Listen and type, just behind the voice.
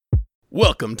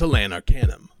Welcome to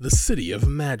Lanarcanum, the city of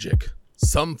magic.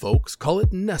 Some folks call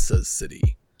it Nessa's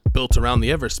city. Built around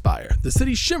the Everspire, the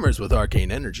city shimmers with arcane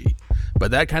energy.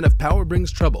 But that kind of power brings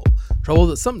trouble. Trouble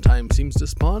that sometimes seems to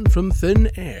spawn from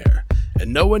thin air.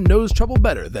 And no one knows trouble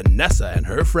better than Nessa and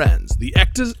her friends, the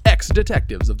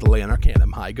ex-detectives of the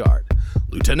Lanarcanum High Guard.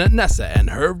 Lieutenant Nessa and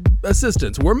her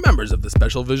assistants were members of the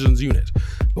Special Visions Unit.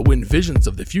 But when visions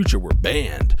of the future were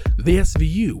banned, the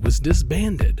SVU was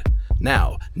disbanded.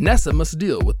 Now, Nessa must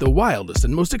deal with the wildest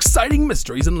and most exciting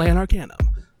mysteries in Lanarcanum.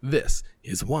 This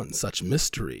is one such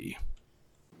mystery.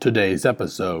 Today's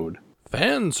episode,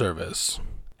 Fan Service.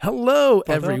 Hello,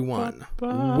 everyone.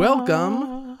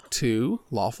 Welcome to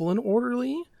Lawful and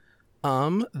Orderly,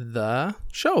 the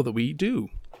show that we do,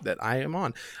 that I am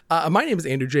on. My name is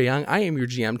Andrew J. Young. I am your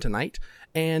GM tonight,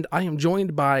 and I am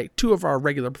joined by two of our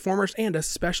regular performers and a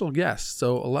special guest.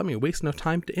 So let me waste no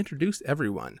time to introduce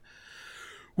everyone.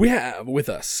 We have with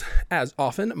us, as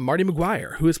often, Marty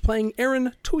McGuire, who is playing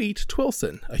Aaron Tweet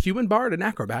Twilson, a human bard and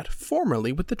acrobat,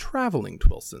 formerly with the Traveling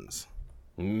Twilsons.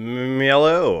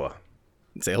 Hello.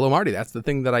 Say hello, Marty. That's the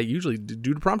thing that I usually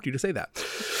do to prompt you to say that.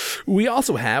 We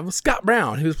also have Scott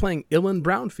Brown, who is playing Ilan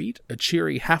Brownfeet, a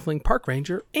cheery halfling park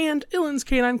ranger, and Ilan's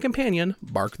canine companion,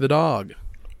 Bark the dog.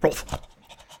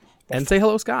 And say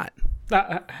hello, Scott.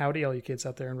 Howdy, all you kids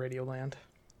out there in Radio Land.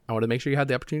 I want to make sure you had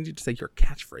the opportunity to say your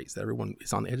catchphrase that everyone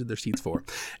is on the edge of their seats for.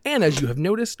 And as you have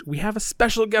noticed, we have a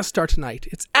special guest star tonight.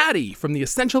 It's Addie from the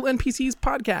Essential NPCs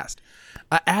podcast.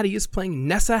 Addie is playing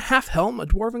Nessa Halfhelm, a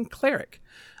dwarven cleric.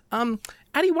 Addie,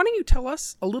 why don't you tell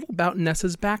us a little about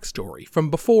Nessa's backstory from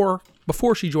before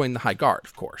she joined the High Guard,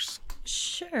 of course.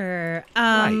 Sure.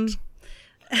 Right.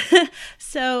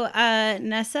 So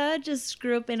Nessa just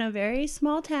grew up in a very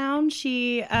small town.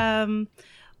 She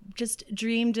just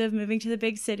dreamed of moving to the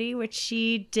big city, which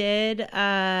she did,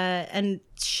 and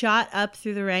shot up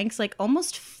through the ranks, like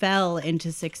almost fell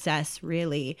into success,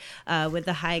 really, with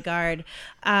the High Guard,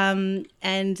 and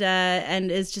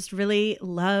is just really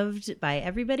loved by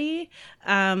everybody,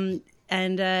 and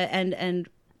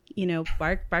you know,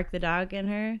 Bark the dog and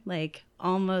her, like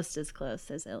almost as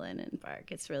close as Ilan and Bark.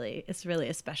 It's really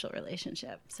a special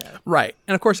relationship. So right,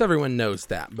 and of course everyone knows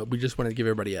that, but we just wanted to give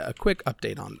everybody a quick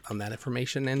update on that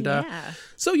information. And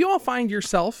so you all find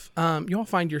yourselves. Oh,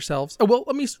 well,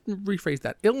 let me rephrase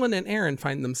that. Ilan and Aaron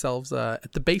find themselves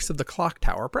at the base of the clock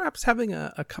tower, perhaps having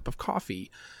a cup of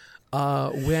coffee,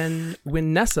 when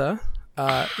Nessa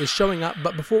is showing up,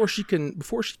 but before she can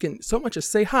so much as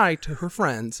say hi to her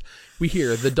friends, we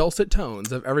hear the dulcet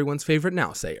tones of everyone's favorite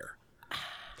Nowsayer.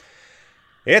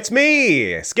 It's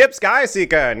me, Skip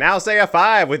Skyseeker, now say a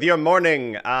 5 with your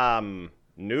morning,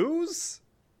 news?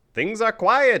 Things are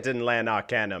quiet in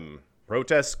Lanarcanum.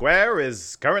 Protest Square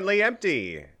is currently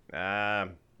empty.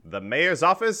 The mayor's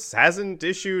office hasn't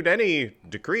issued any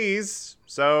decrees,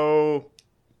 so,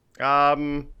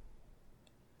 the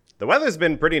weather's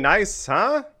been pretty nice,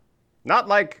 huh? Not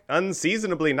like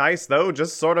unseasonably nice, though,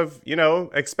 just sort of,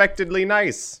 expectedly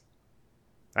nice.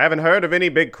 I haven't heard of any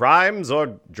big crimes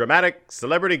or dramatic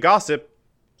celebrity gossip,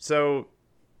 so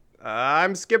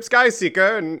I'm Skip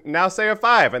Skyseeker, and now say a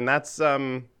 5, and that's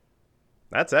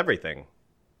everything.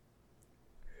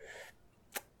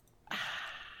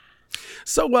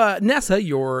 So Nessa,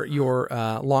 your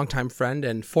longtime friend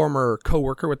and former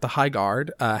coworker with the High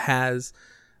Guard, has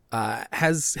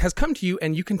come to you,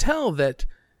 and you can tell that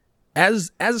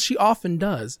as she often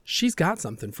does, she's got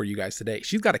something for you guys today.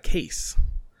 She's got a case.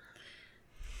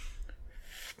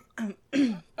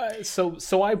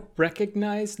 So I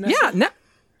recognize Nessa? Yeah,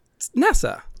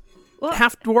 Nessa. Well,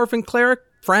 half-dwarf and cleric,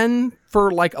 friend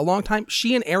for like a long time.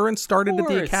 She and Aaron started at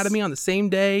the academy on the same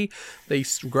day. They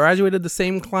graduated the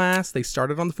same class. They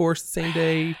started on the force the same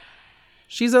day.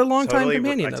 She's a long-time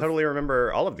companion. I totally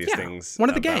remember all of these things. One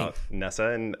of the gang. Nessa,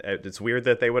 and it's weird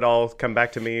that they would all come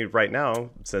back to me right now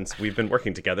since we've been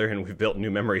working together and we've built new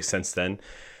memories since then.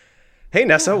 Hey,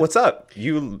 Nessa, what's up?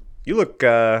 You look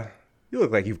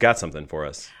like you've got something for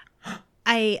us.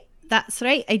 That's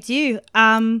right, I do.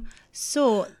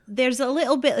 So there's a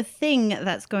little bit of thing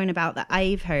that's going about that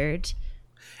I've heard.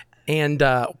 And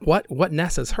what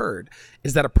Nessa's heard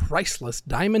is that a priceless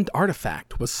diamond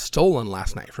artifact was stolen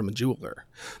last night from a jeweler.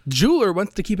 The jeweler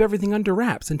wants to keep everything under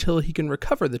wraps until he can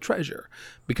recover the treasure,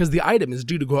 because the item is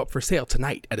due to go up for sale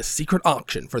tonight at a secret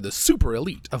auction for the super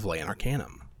elite of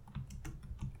Lanarcanum.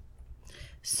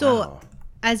 So... Wow.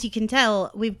 As you can tell,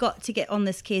 we've got to get on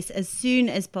this case as soon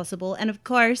as possible. And of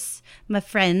course, my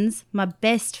friends, my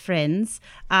best friends,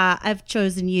 I've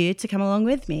chosen you to come along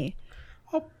with me.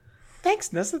 Oh,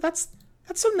 thanks, Nessa. That's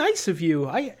so nice of you.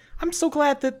 I'm so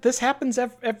glad that this happens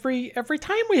every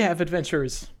time we have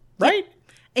adventures, right?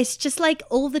 It's just like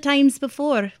all the times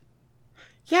before.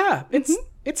 Yeah, it's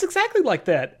exactly like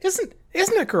that, isn't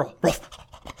it, girl?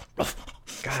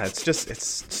 God,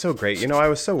 it's so great. You know, I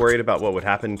was so worried about what would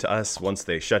happen to us once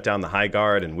they shut down the High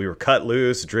Guard and we were cut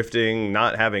loose, drifting,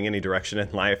 not having any direction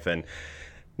in life. And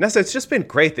Nessa, it's just been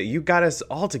great that you got us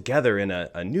all together in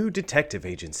a new detective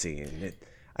agency. And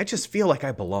I just feel like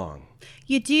I belong.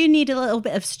 You do need a little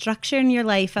bit of structure in your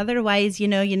life. Otherwise, you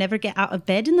never get out of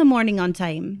bed in the morning on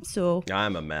time. So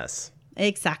I'm a mess.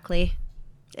 Exactly.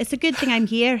 It's a good thing I'm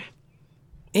here.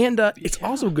 And it's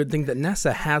also a good thing that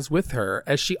Nessa has with her,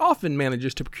 as she often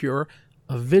manages to procure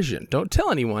a vision. Don't tell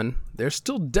anyone. They're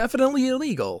still definitely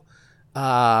illegal.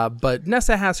 But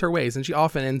Nessa has her ways, and she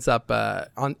often ends up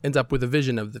with a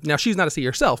vision of now she's not a seer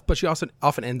herself, but she also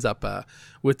often ends up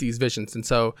with these visions. And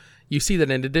so you see that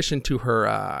in addition to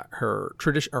her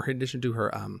tradition, or in addition to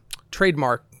her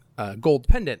trademark gold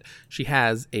pendant, she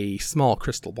has a small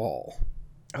crystal ball.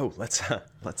 Oh, let's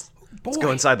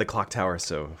go inside the clock tower,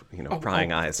 so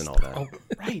prying eyes and all that. Oh,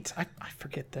 right. I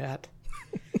forget that.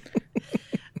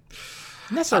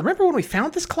 Nessa, remember when we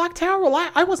found this clock tower?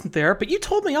 Well, I wasn't there, but you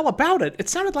told me all about it. It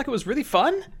sounded like it was really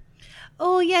fun.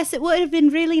 Oh, yes, it would have been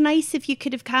really nice if you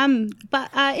could have come. But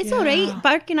it's all right.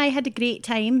 Bark and I had a great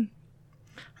time.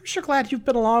 I'm sure glad you've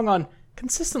been along on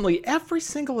consistently every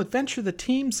single adventure the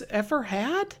team's ever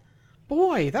had.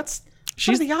 Boy, what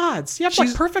are the odds? You have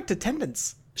like perfect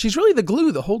attendance. She's really the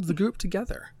glue that holds the group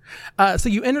together. So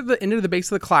you enter the base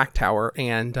of the clock tower,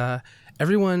 and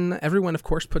everyone, of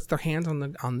course, puts their hands on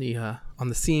the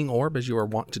seeing orb, as you are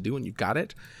wont to do, and you got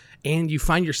it. And you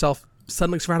find yourself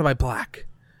suddenly surrounded by black,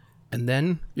 and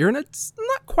then you're in a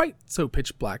not quite so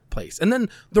pitch black place. And then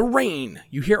the rain,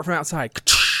 you hear it from outside,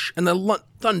 and the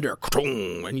thunder,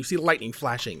 and you see lightning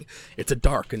flashing. It's a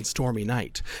dark and stormy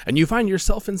night, and you find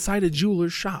yourself inside a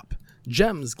jeweler's shop.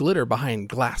 Gems glitter behind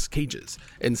glass cages,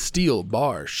 and steel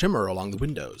bars shimmer along the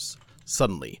windows.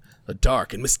 Suddenly, a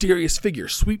dark and mysterious figure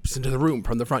sweeps into the room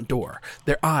from the front door.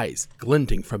 Their eyes,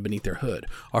 glinting from beneath their hood,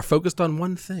 are focused on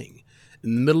one thing.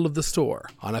 In the middle of the store,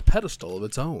 on a pedestal of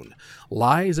its own,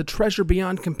 lies a treasure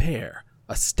beyond compare,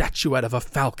 a statuette of a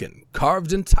falcon,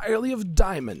 carved entirely of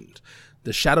diamond.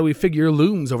 The shadowy figure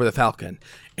looms over the falcon,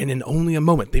 and in only a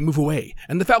moment they move away,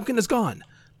 and the falcon is gone.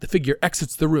 The figure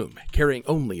exits the room, carrying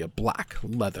only a black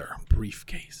leather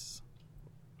briefcase.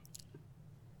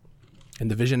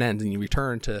 And the vision ends, and you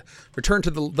return to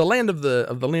the land of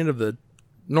the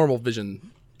normal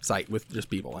vision site with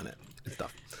just people in it and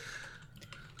stuff.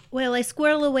 Well, I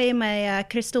squirrel away my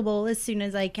crystal ball as soon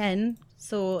as I can,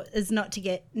 so as not to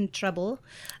get in trouble.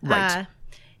 Right.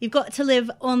 You've got to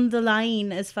live on the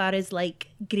line as far as like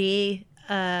grey.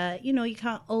 You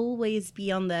can't always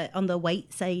be on the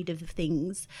white side of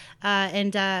things.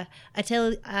 I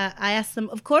asked them,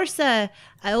 of course, I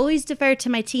always defer to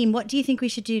my team. What do you think we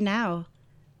should do now?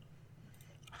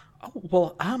 Oh,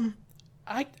 well,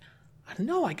 I don't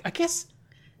know. I guess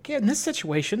in this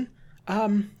situation,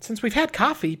 since we've had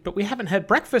coffee, but we haven't had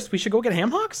breakfast, we should go get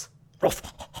ham hocks? Ruff.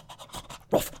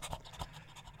 Ruff.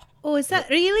 Oh, is that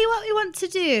really what we want to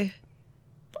do?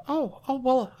 Oh,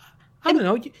 well, I don't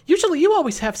know. Usually you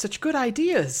always have such good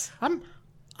ideas.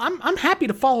 I'm happy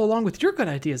to follow along with your good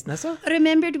ideas, Nessa.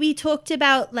 Remembered we talked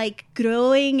about like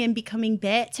growing and becoming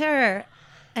better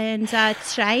and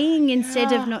trying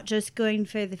instead of not just going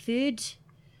for the food.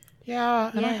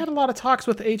 Yeah, and I had a lot of talks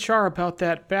with HR about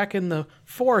that back in the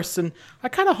force, and I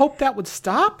kind of hoped that would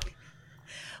stop.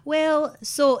 Well,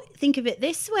 so think of it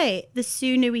this way. The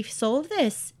sooner we solve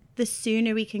this, the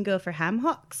sooner we can go for ham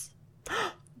hocks.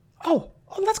 Oh,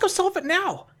 let's go solve it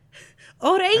now.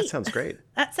 All right. That sounds great.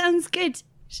 That sounds good.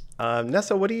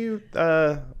 Nessa, how do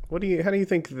you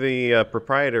think the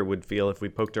proprietor would feel if we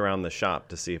poked around the shop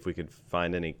to see if we could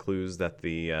find any clues that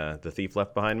the thief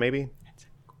left behind, maybe?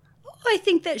 Oh, I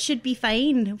think that should be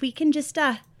fine. We can just,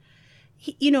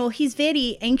 he's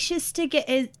very anxious to get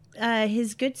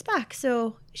his goods back,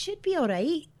 so it should be all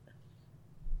right.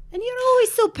 And you're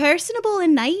always so personable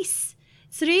and nice.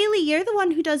 So really, you're the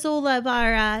one who does all of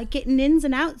our getting ins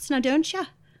and outs now, don't you?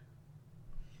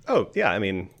 Oh, yeah, I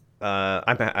mean,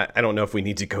 I don't know if we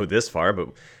need to go this far, but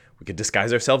we could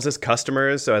disguise ourselves as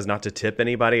customers so as not to tip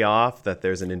anybody off that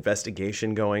there's an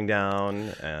investigation going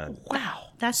down. Wow.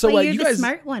 That's why you're the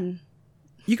smart one.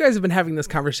 You guys have been having this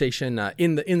conversation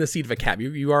in the seat of a cab.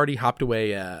 You already hopped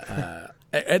away.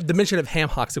 At the mention of ham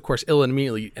hocks, of course, Ill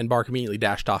and Bark immediately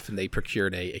dashed off, and they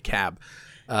procured a cab.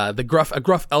 A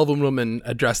gruff elven woman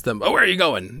addressed them. "Oh, where are you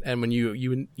going?" And when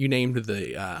you named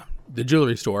the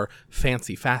jewelry store,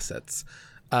 Fancy Facets,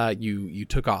 you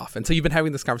took off. And so you've been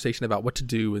having this conversation about what to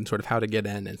do and sort of how to get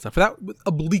in and stuff, without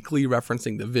obliquely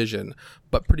referencing the vision,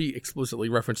 but pretty explicitly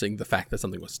referencing the fact that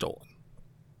something was stolen.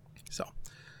 So,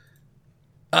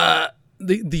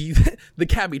 the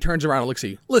cabbie turns around and looks at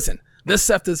you. Listen, this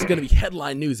stuff is going to be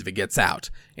headline news if it gets out.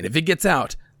 And if it gets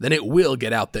out, then it will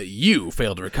get out that you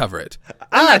failed to recover it.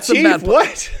 Chief,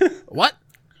 what? What?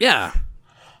 Yeah.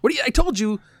 I told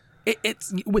you,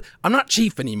 I'm not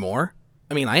chief anymore.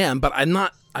 I mean, I am, but I'm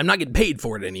not getting paid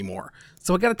for it anymore.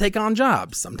 So I got to take on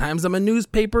jobs. Sometimes I'm a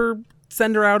newspaper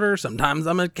sender-outer. Sometimes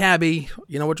I'm a cabbie,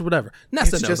 whatever.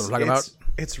 Nessa knows what I'm talking about.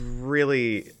 It's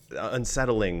really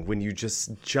unsettling when you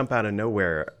just jump out of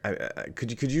nowhere.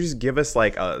 Could you just give us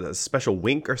like a special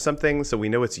wink or something so we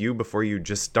know it's you before you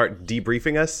just start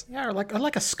debriefing us? Yeah, or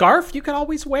like a scarf you could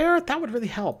always wear. That would really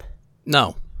help.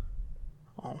 No.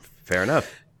 Oh, fair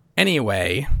enough.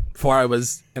 Anyway, before I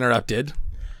was interrupted,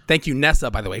 thank you,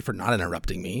 Nessa, by the way, for not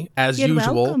interrupting me. As You're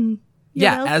usual. Welcome.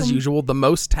 You're welcome. As usual, the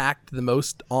most tact, the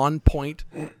most on point,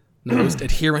 the most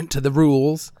adherent to the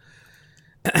rules.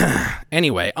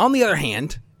 Anyway, on the other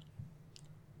hand,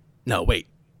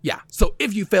 so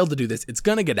if you failed to do this, it's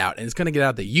going to get out, and it's going to get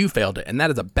out that you failed it, and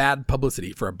that is a bad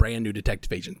publicity for a brand new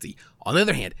detective agency. On the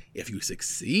other hand, if you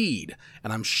succeed,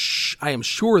 and I am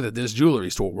sure that this jewelry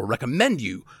store will recommend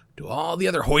you to all the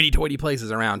other hoity-toity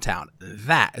places around town,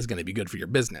 that is going to be good for your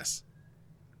business.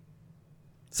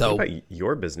 So, what about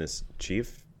your business,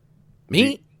 Chief?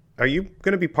 Me? Are you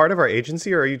going to be part of our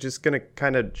agency, or are you just going to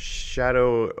kind of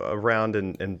shadow around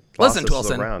and boss Listen, us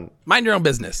Twilson, around? Mind your own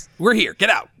business. We're here. Get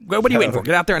out. What are you waiting for?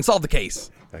 Get out there and solve the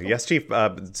case. Yes, Chief.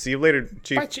 See you later,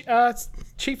 Chief. Bye,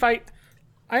 Chief, I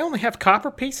only have copper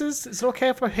pieces. Is it okay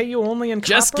if I pay you only in copper?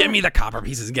 Just give me the copper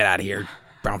pieces and get out of here,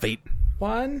 brown feet.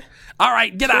 One. All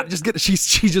right, get out. She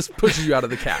just pushes you out of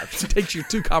the cab. She takes your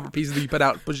 2 copper pieces that you put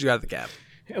out and pushes you out of the cab.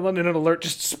 And then an alert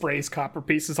just sprays copper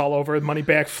pieces all over. The money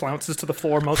bag flounces to the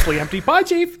floor, mostly empty. Bye,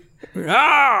 Chief.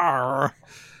 Arr!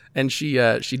 And she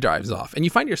drives off. And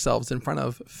you find yourselves in front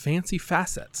of fancy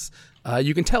facets.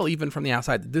 You can tell even from the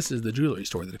outside that this is the jewelry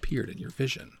store that appeared in your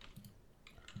vision.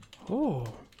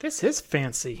 Oh, this is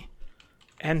fancy.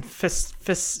 And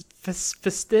fastidious.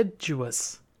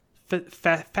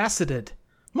 Faceted.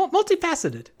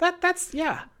 Multifaceted. That's,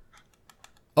 yeah.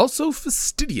 Also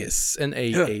fastidious. And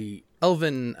a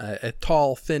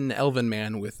tall, thin elven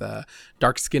man with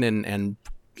dark skin and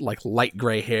like light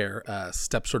gray hair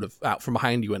steps sort of out from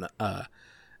behind you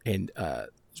and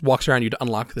walks around you to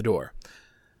unlock the door.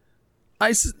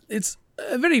 It's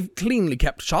a very cleanly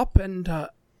kept shop, and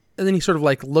then he sort of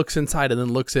like looks inside and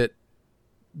then looks at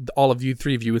all of you,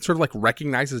 3 of you, and sort of like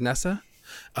recognizes Nessa.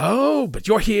 Oh, but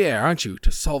you're here, aren't you,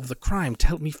 to solve the crime, to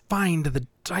help me find the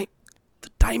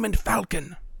Diamond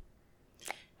Falcon.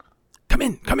 Come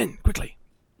in, quickly.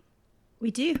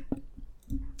 We do.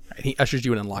 And he ushers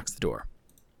you in and locks the door.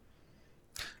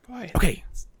 Boy, okay.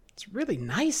 It's really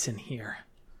nice in here.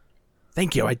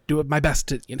 Thank you. I do my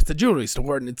best. It's a jewelry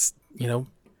store, and it's,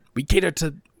 we cater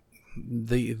to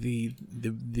the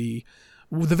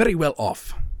very well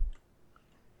off.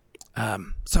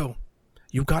 So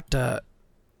you got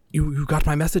you got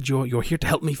my message. You're here to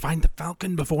help me find the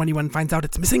Falcon before anyone finds out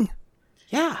it's missing.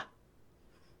 Yeah.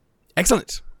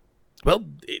 Excellent. Well,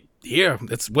 it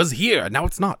was here. Now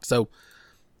it's not. So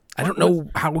I don't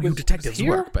know how you detectives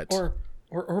work, but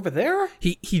or over there.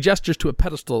 He gestures to a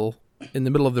pedestal in the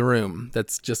middle of the room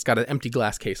that's just got an empty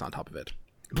glass case on top of it.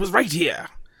 It was right here.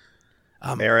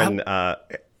 Aaron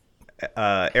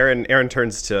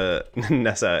turns to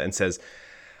Nessa and says,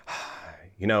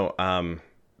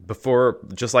 before,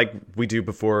 just like we do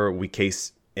before we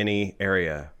case any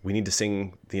area, we need to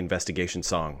sing the investigation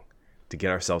song to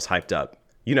get ourselves hyped up.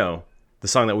 The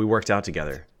song that we worked out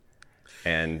together.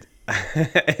 And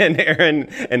Aaron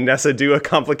and Nessa do a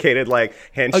complicated like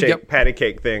handshake patty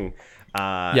cake thing.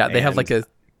 They have like a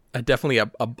definitely a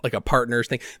partners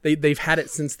thing. They've had it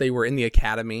since they were in the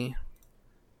academy.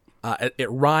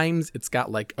 It rhymes. It's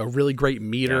got like a really great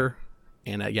meter,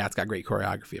 and it's got great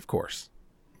choreography, of course.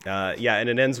 And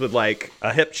it ends with like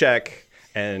a hip check,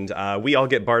 and we all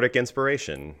get bardic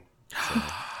inspiration. So.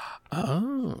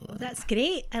 Oh, that's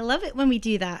great. I love it when we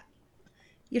do that.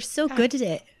 You're so good at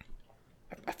it.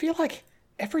 I feel like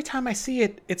every time I see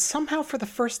it, it's somehow for the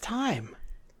first time.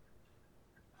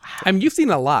 I mean, you've seen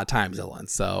it a lot of times, Ellen.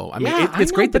 So I mean,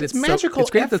 it's great that it's magical. It's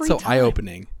great that it's so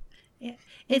eye-opening. Yeah,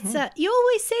 it's you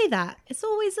always say that. It's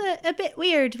always a bit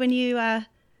weird when you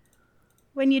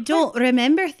don't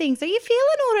remember things. Are you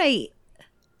feeling all right?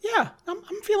 Yeah,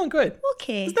 I'm feeling good.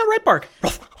 Okay. Isn't that right, Bark?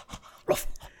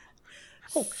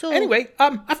 Oh, so, anyway,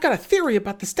 I've got a theory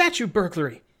about the statue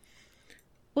burglary.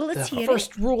 Well, Well, let's the hear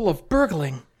first rule of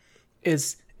burgling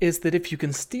is that if you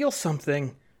can steal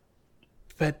something,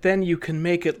 but then you can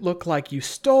make it look like you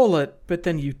stole it, but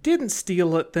then you didn't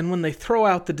steal it, then when they throw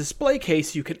out the display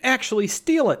case, you can actually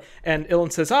steal it. And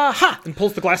Ilan says, aha, and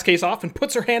pulls the glass case off and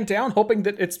puts her hand down, hoping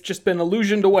that it's just been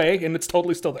illusioned away and it's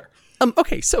totally still there.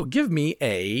 Okay, so give me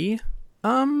a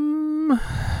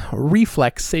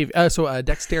reflex save, a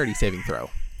dexterity saving throw,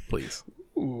 please.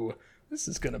 Ooh, this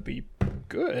is going to be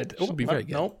good. Should be very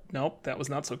good. Nope, that was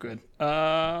not so good.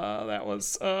 That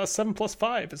was 7 plus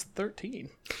 5 is 13.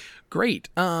 Great.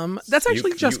 That's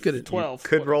actually just good at 12. You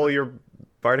could roll your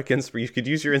bardic you could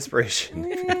use your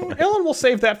inspiration. Ellen will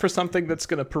save that for something that's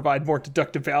going to provide more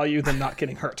deductive value than not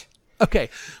getting hurt. Okay.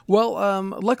 Well,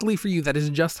 luckily for you, that is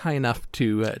just high enough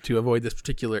to avoid this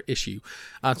particular issue.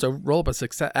 So roll up a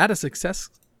success, add a success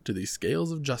to the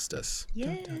scales of justice.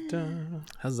 Yeah.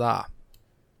 Huzzah.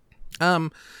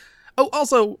 Oh,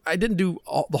 also, I didn't do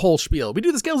the whole spiel. We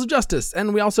do the scales of justice,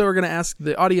 and we also are going to ask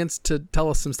the audience to tell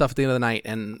us some stuff at the end of the night,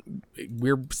 and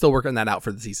we're still working that out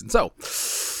for the season. So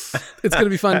it's going to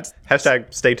be fun.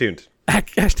 Hashtag stay tuned.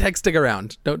 Hashtag stick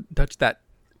around. Don't touch that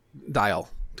dial,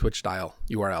 Twitch dial,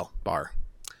 URL bar.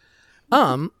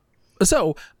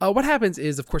 So what happens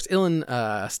is, of course,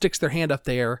 Ilan sticks their hand up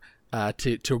there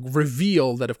to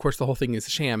reveal that, of course, the whole thing is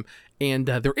a sham, and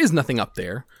there is nothing up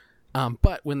there.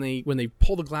 But when they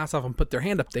pull the glass off and put their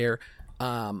hand up there,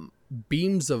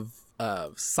 beams of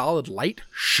solid light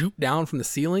shoot down from the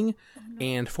ceiling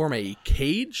and form a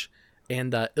cage.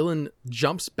 And Ilan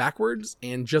jumps backwards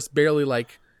and just barely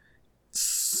gets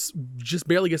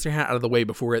her hand out of the way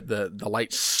before the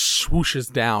light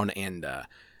swooshes down and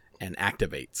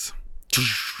activates.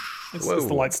 Is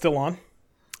the light still on?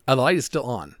 The light is still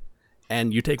on,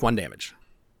 and you take 1 damage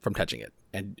from touching it.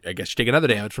 And I guess you take another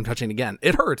damage from touching it again.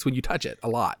 It hurts when you touch it a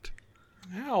lot.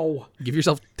 Ow.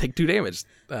 Take 2 damage,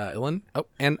 Ilan. Oh,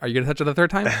 and are you going to touch it a third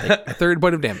time? Take a third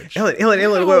point of damage.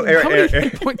 Ilan, whoa, How many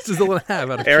hit points does Ilan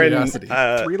have out of curiosity?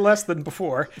 3 less than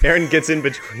before. Aaron gets in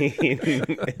between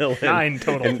Ilan 9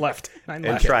 total left. 9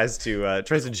 and left. tries to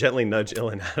gently nudge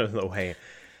Ilan out of the way.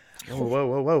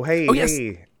 Whoa, hey, Oh, yes.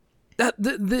 hey.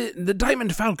 The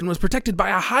Diamond Falcon was protected by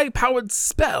a high-powered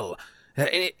spell.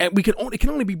 And it can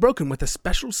only be broken with a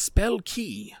special spell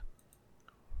key.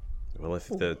 Well, if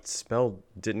the spell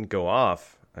didn't go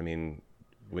off, I mean,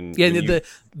 when the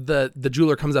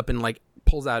jeweler comes up and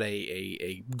pulls out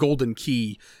a golden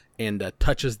key and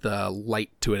touches the light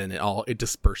to it, and it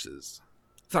disperses.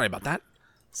 Sorry about that.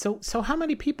 So how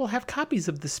many people have copies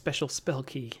of this special spell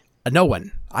key? No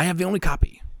one. I have the only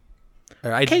copy.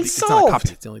 Case it's not a solved. copy.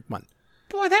 It's the only one.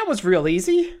 Boy, that was real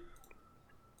easy.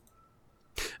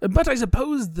 But I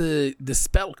suppose the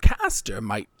spellcaster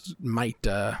might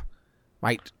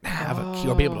have a key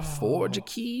or be able to forge a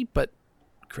key, but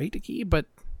create a key. But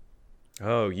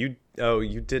you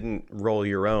didn't roll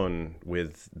your own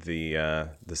with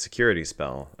the security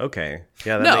spell. Okay,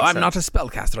 yeah, that no, makes I'm sense. not a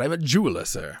spellcaster. I'm a jeweler,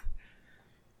 sir.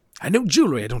 I know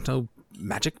jewelry. I don't know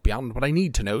magic beyond what I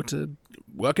need to know to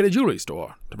work at a jewelry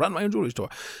store, to run my own jewelry store.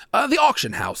 The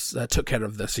auction house took care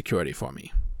of the security for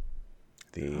me.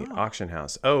 The auction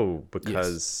house. Oh,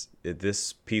 because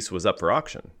this piece was up for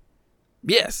auction.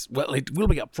 Yes, well, it will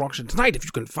be up for auction tonight if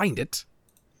you can find it.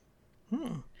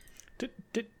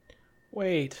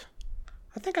 Wait.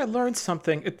 I think I learned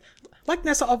something. Like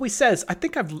Nessa always says, I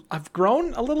think I've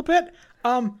grown a little bit.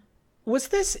 Was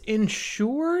this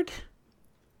insured?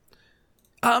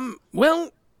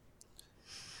 Well,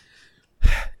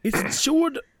 it's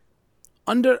insured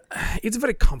it's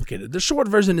very complicated. The short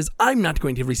version is I'm not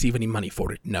going to receive any money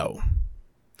for it, no.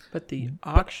 But the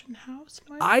auction house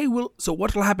might? So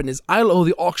what will happen is I'll owe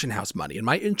the auction house money, and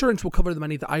my insurance will cover the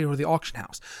money that I owe the auction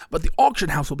house. But the auction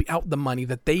house will be out the money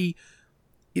that I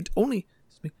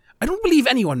don't believe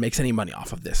anyone makes any money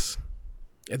off of this.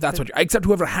 If that's except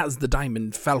whoever has the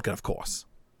Diamond Falcon, of course.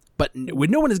 But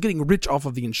no one is getting rich off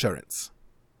of the insurance.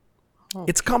 Okay.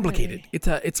 It's complicated.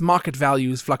 It's market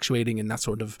values fluctuating and that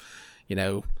sort of,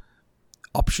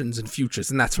 options and futures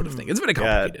and that sort of thing. It's very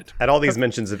complicated. At all these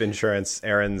mentions of insurance,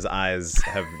 Aaron's eyes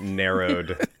have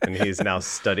narrowed, and he's now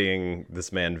studying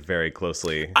this man very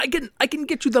closely. I can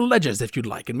get you the ledgers if you'd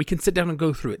like, and we can sit down and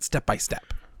go through it step by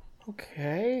step.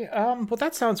 Okay. Well,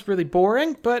 that sounds really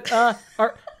boring. But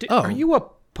are you a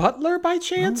butler by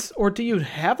chance, or do you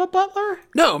have a butler?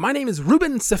 No, my name is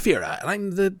Ruben Safira, and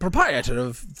I'm the proprietor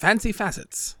of Fancy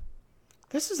Facets.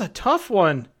 This is a tough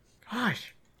one.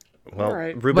 Gosh. Well,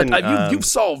 right. Ruben, but you've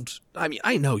solved. I mean,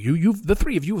 I know you've the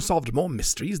three of you have solved more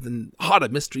harder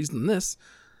mysteries than this.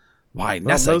 Why,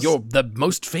 Nessa, you're the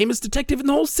most famous detective in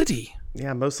the whole city.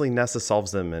 Yeah, mostly Nessa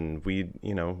solves them, and we're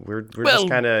Well- just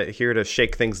kind of here to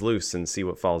shake things loose and see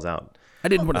what falls out. I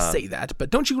didn't want to say that, but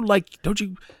don't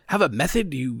you have a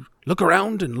method? You look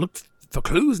around and look for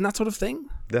clues and that sort of thing?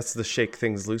 That's the shake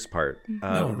things loose part.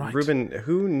 Right. Ruben,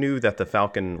 who knew that the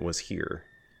Falcon was here?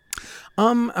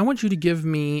 I want you to give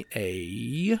me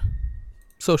a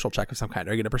social check of some kind.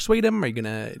 Are you going to persuade him? Are you going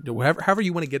to however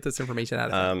you want to get this information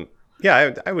out of him?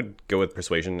 Yeah, I would go with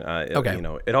persuasion. Okay.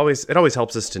 It always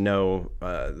helps us to know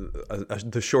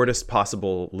the shortest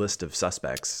possible list of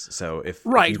suspects. So if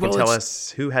you can tell us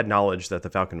who had knowledge that the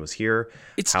Falcon was here,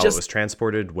 it was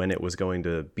transported, when it was going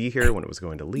to be here, when it was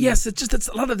going to leave. Yes, it's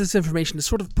a lot of this information is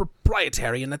sort of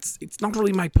proprietary, and it's not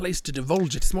really my place to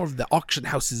divulge it. It's more of the auction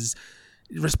house's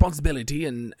responsibility,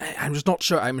 and I'm just not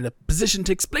sure I'm in a position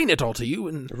to explain it all to you.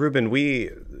 And Ruben,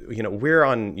 we're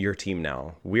on your team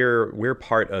now. We're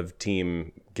part of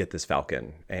team Get This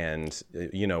Falcon, and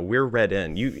we're read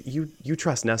in. You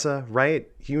trust Nessa, right?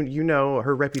 You know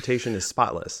her reputation is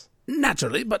spotless.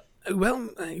 Naturally, but well,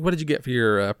 what did you get for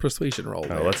your persuasion roll?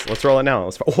 Oh, let's roll it now.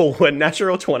 A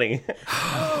natural 20.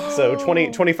 So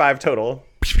 25 total.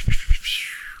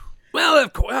 Well,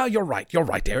 of course, you're right,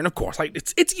 Darren. Of course,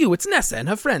 it's you, it's Nessa and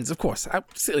her friends. Of course,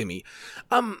 silly me.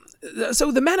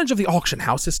 So the manager of the auction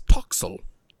house is Toxel,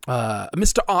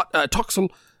 Mr. Ott, Toxel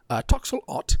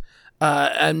Ott,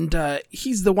 and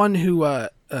he's the one who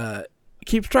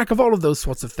keeps track of all of those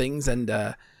sorts of things, and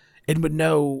would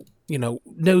knows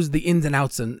the ins and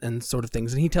outs and sort of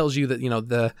things. And he tells you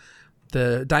that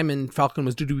the Diamond Falcon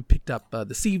was due to be picked up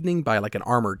this evening by like an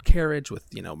armored carriage with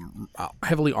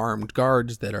heavily armed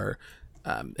guards that are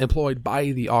employed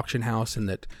by the auction house, and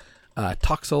that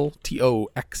Toxel,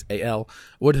 Toxal,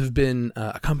 would have been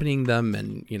accompanying them,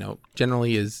 and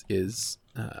generally is does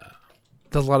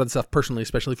a lot of the stuff personally,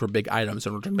 especially for big items,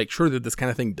 in order to make sure that this kind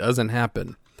of thing doesn't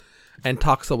happen. And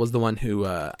Toxel was the one who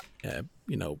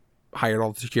hired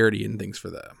all the security and things for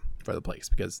the place,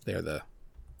 because they're the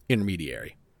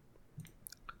intermediary.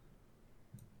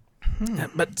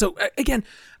 But so, again,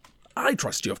 I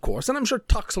trust you, of course, and I'm sure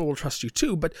Toxel will trust you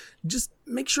too, but just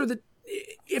make sure that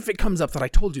if it comes up that I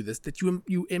told you this, that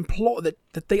you implore that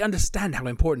they understand how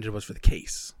important it was for the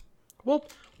case. Well,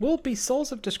 we'll be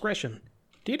souls of discretion.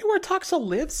 Do you know where Toxel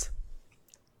lives?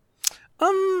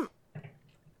 I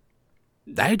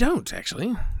don't,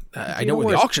 actually. I know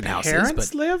where the auction house is,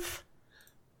 parents but... live?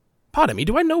 Pardon me,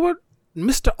 do I know where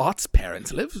Mr. Ott's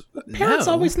parents live? Parents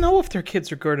No. always know if their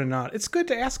kids are good or not. It's good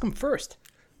to ask them first.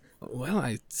 Well,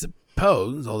 I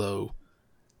suppose, although,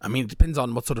 I mean, it depends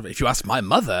on what sort of... If you ask my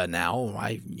mother now,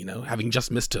 having just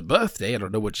missed her birthday, I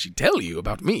don't know what she'd tell you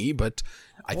about me, but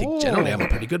I think generally I'm a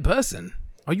pretty good person.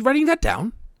 Are you writing that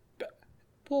down?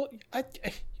 Well,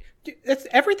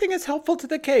 everything is helpful to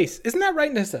the case. Isn't that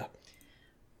right, Nissa?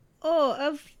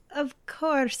 Oh, of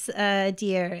course,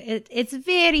 dear. It's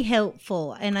very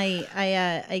helpful, and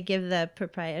I give the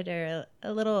proprietor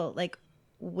a little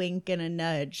wink and a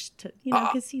nudge to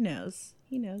because he knows.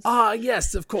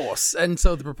 Yes, of course. And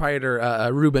so the proprietor,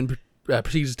 Ruben,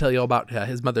 proceeds to tell you all about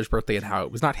his mother's birthday and how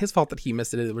it was not his fault that he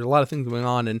missed it. There was a lot of things going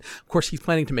on, and of course he's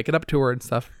planning to make it up to her and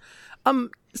stuff.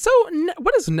 So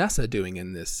what is Nessa doing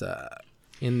in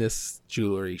this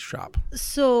jewelry shop?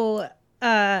 So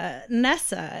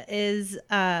Nessa is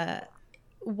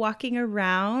walking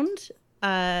around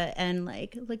and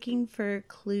looking for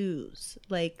clues,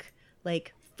 like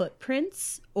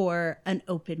footprints or an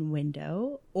open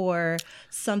window or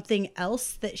something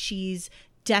else that she's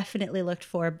definitely looked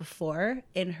for before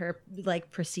in her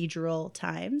procedural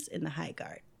times in the High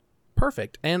Guard.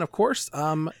 Perfect. And of course,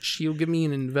 she'll give me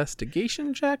an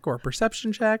investigation check or a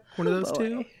perception check, one of those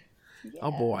two. Yeah.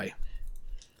 Oh boy.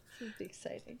 This is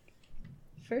exciting.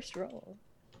 First roll.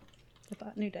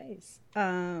 About new dice.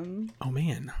 Oh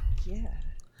man. Yeah.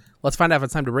 Let's find out if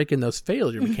it's time to break in those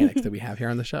failure mechanics that we have here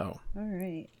on the show. All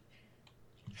right.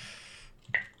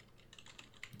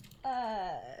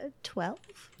 12.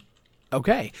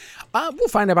 Okay. We'll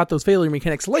find out about those failure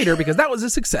mechanics later because that was a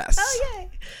success. Oh,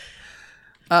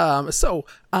 yay. So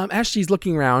as she's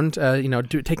looking around,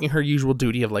 taking her usual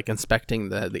duty of inspecting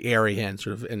the area and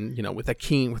sort of, with her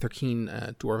keen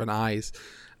dwarven eyes,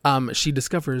 she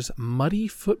discovers muddy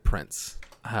footprints,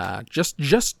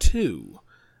 just two,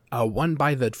 one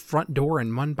by the front door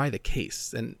and one by the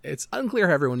case. And it's unclear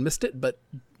how everyone missed it, but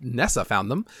Nessa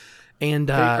found them.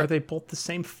 And are they both the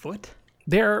same foot?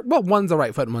 One's a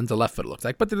right foot and one's a left foot, it looks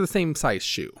like, but they're the same size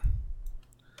shoe.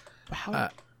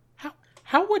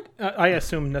 How would I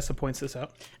assume Nessa points this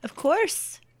out? Of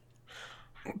course.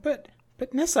 But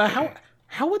Nessa,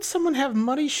 how would someone have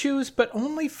muddy shoes but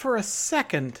only for a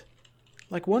second?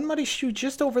 like one muddy shoe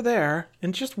just over there,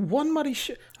 and just one muddy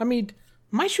shoe. I mean,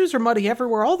 my shoes are muddy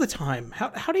everywhere all the time.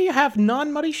 How do you have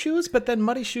non-muddy shoes, but then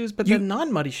muddy shoes, but then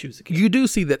non-muddy shoes again? You do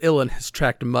see that Ilan has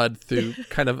tracked mud through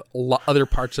kind of other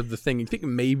parts of the thing. You think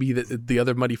maybe that the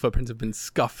other muddy footprints have been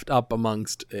scuffed up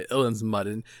amongst Ilan's mud,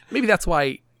 and maybe that's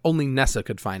why only Nessa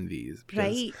could find these.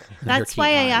 Right. That's why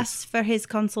I asked for his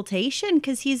consultation,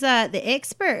 because he's the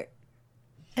expert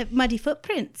at muddy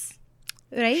footprints.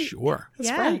 Right? Sure.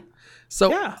 That's right.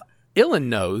 So Ilan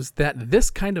knows that this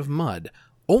kind of mud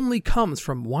only comes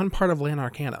from one part of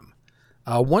Lanarcanum,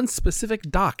 one specific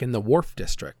dock in the Wharf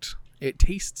District. It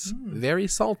tastes very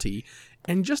salty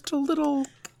and just a little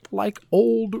like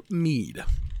old mead.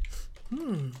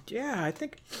 Yeah, I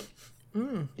think.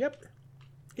 Yep.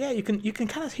 Yeah, you can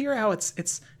kind of hear how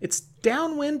it's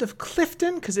downwind of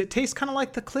Clifton, because it tastes kind of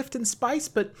like the Clifton spice,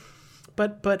 but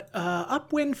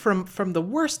upwind from the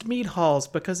worst mead halls,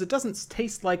 because it doesn't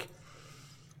taste like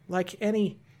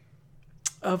any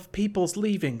of people's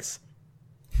leavings.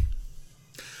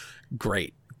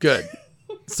 Great. Good.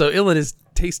 So Ilan is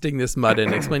tasting this mud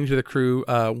and explaining to the crew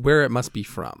where it must be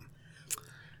from.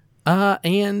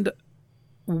 And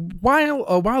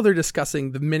while they're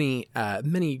discussing the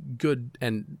many good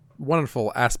and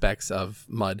wonderful aspects of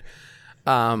mud,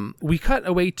 we cut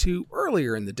away to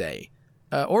earlier in the day,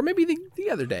 or maybe the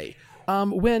other day,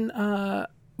 when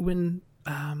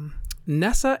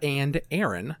Nessa and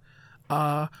Aaron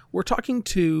were talking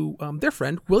to their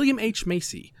friend William H.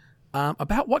 Macy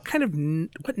about what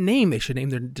name they should name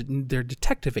their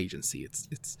detective agency.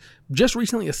 It's just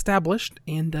recently established,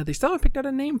 and they still haven't picked out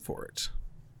a name for it.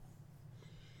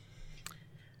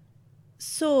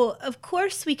 So, of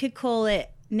course, we could call it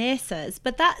Nessa's,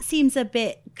 but that seems a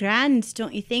bit grand,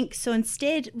 don't you think? So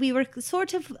instead, we were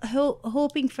sort of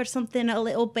hoping for something a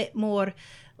little bit more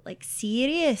like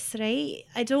serious, right?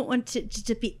 I don't want it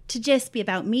to just be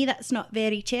about me. That's not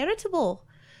very charitable.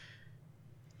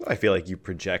 I feel like you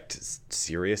project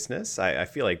seriousness. I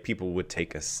feel like people would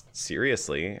take us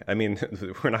seriously. I mean,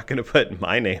 we're not going to put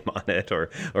my name on it or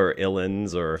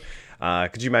Ilan's or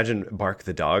could you imagine Bark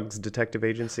the Dog's detective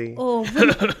agency? Oh,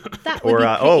 that would be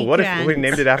what grand. if we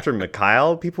named it after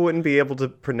Mikhail? People wouldn't be able to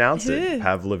pronounce it.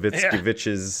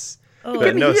 Pavlovitskivich's.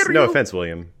 No offense,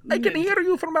 William. I can hear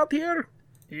you from out here.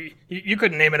 You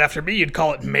couldn't name it after me. You'd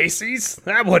call it Macy's.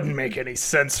 That wouldn't make any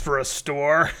sense for a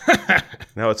store.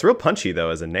 No, it's real punchy, though,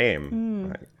 as a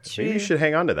name. Maybe you should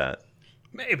hang on to that.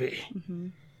 Maybe. Mm-hmm.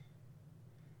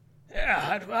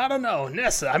 Yeah, I don't know.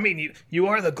 Nessa, I mean, you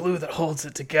are the glue that holds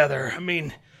it together. I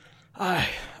mean, I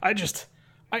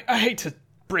hate to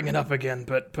bring it up again,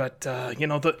 but you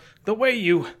know, the way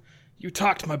you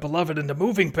talked my beloved into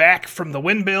moving back from the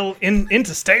windmill in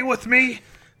to stay with me,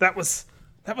 that was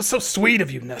so sweet of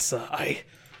you, Nessa.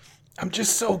 I'm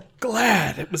just so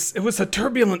glad. It was a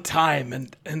turbulent time,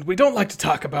 and we don't like to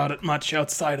talk about it much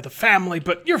outside of the family,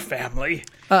 but your family.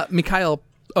 Mikhail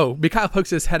pokes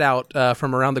his head out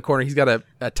from around the corner. He's got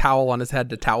a towel on his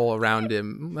head, a towel around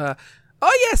him.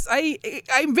 Yes,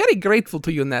 I'm very grateful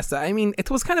to you, Nessa. I mean,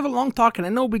 it was kind of a long talk, and I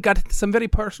know we got some very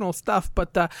personal stuff,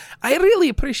 but I really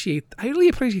appreciate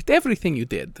everything you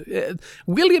did.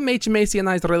 William H. Macy and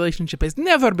I's relationship has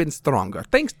never been stronger,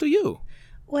 thanks to you.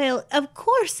 Well, of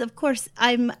course.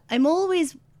 I'm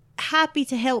always happy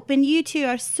to help, and you two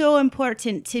are so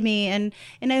important to me, and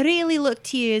I really look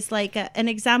to you as like an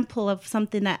example of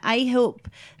something that I hope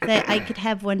that I could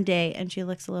have one day. And she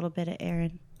looks a little bit at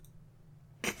Aaron.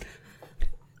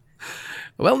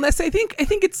 Well, Ness, I think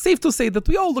it's safe to say that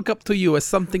we all look up to you as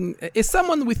someone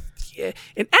with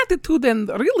an attitude and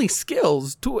really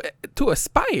skills to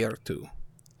aspire to,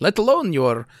 let alone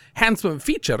your handsome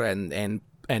feature and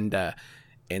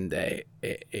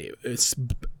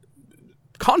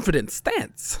confident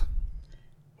stance.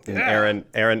 And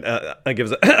Aaron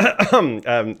gives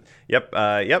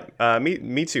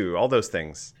me too, all those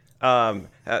things.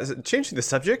 Changing the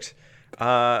subject,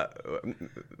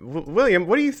 William,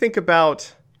 what do you think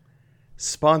about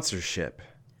sponsorship?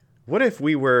 What if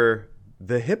we were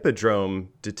the Hippodrome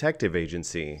Detective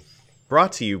Agency,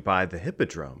 brought to you by the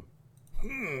Hippodrome?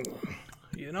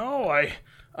 You know,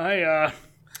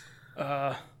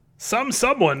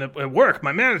 someone at work,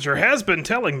 my manager, has been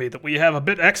telling me that we have a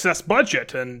bit excess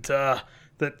budget, and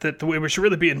that we should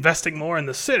really be investing more in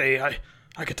the city.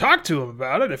 I could talk to him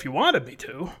about it if you wanted me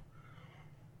to.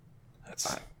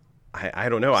 I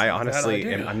don't know. I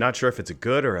honestly I'm not sure if it's a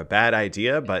good or a bad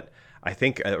idea, but I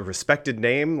think a respected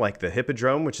name like the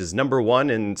Hippodrome, which is #1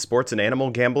 in sports and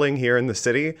animal gambling here in the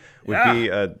city, would be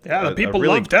the people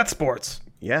love death sports.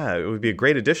 Yeah, it would be a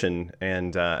great addition,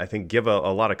 and I think give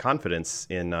a lot of confidence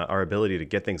in our ability to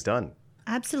get things done.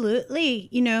 Absolutely.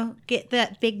 Get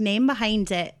that big name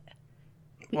behind it.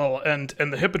 Well, and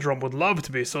the Hippodrome would love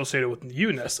to be associated with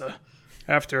you, Nessa.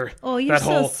 After Oh, you're that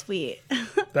so whole sweet.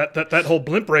 that whole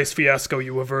blimp race fiasco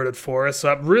you averted for us,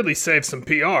 really saved some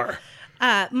PR.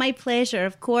 My pleasure,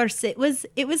 of course. It was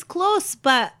close,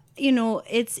 but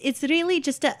it's really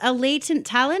just a latent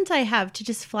talent I have to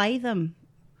just fly them.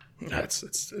 It's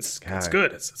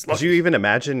good. It's Could lucky. you even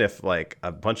imagine if like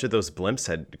a bunch of those blimps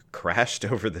had crashed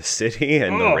over the city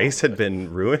and the race had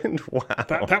been ruined? Wow.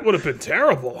 That would have been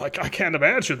terrible. I can't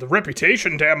imagine the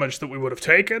reputation damage that we would have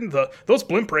taken. Those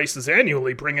blimp races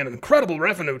annually bring in incredible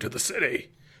revenue to the city.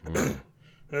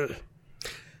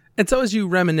 And so as you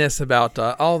reminisce about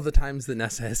all the times that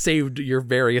Nessa has saved your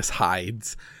various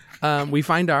hides, we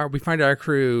find our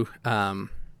crew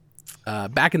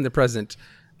back in the present,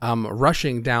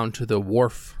 rushing down to the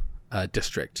wharf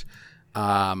district,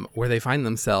 where they find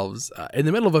themselves in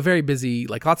the middle of a very busy,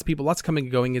 like lots of people, lots coming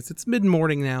and going. It's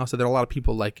mid-morning now, so there are a lot of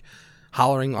people like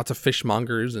hollering, lots of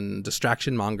fishmongers and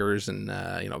distraction mongers and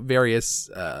various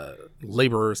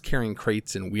laborers carrying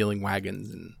crates and wheeling wagons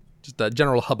and just a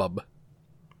general hubbub.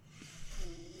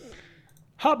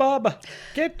 Hubbub!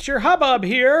 Get your hubbub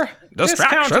here!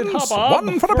 Discounted Distractions, hubbub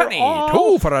 1 for a penny,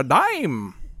 all. 2 for a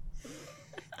dime.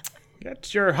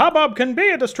 Get your hubbub can be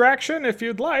a distraction if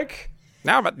you'd like.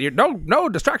 Now, but no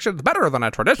distraction's better than a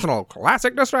traditional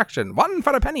classic distraction. 1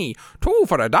 for a penny, 2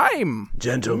 for a dime.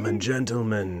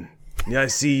 Gentlemen, I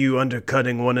see you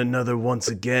undercutting one another once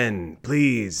again.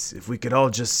 Please, if we could all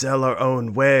just sell our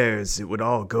own wares, it would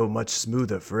all go much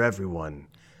smoother for everyone.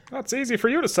 That's easy for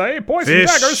you to say. Poison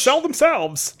Fish. daggers sell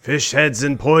themselves. Fish heads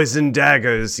and poison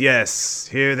daggers, yes,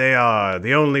 here they are,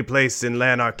 the only place in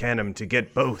Lanarcanum to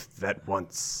get both at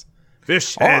once.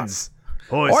 Fish heads,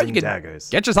 Or poison you can daggers.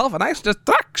 get yourself a nice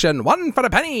distraction. 1 for a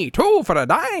penny, 2 for a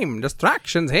dime.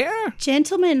 Distractions here.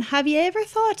 Gentlemen, have you ever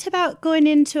thought about going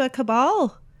into a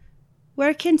cabal?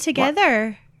 Working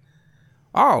together?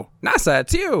 Oh, Nasa,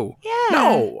 it's you. Yeah.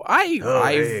 No,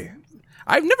 Hey.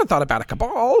 I've never thought about a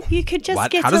cabal. You could just What?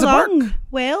 get How does it along. work?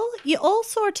 Well, you all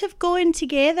sort of go in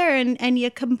together and you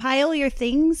compile your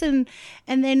things and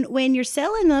then when you're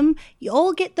selling them, you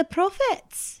all get the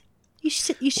profits. You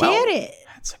share it.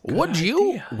 Would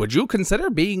you consider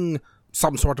being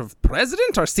some sort of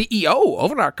president or CEO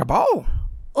over our cabal?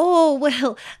 Oh,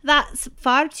 well, that's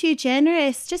far too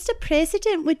generous. Just a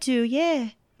president would do, yeah.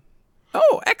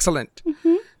 Oh, excellent.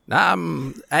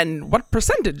 And what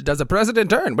percentage does a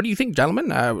president earn? What do you think,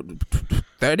 gentlemen?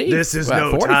 30? This is no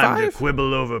 45? time to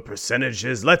quibble over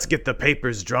percentages. Let's get the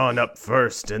papers drawn up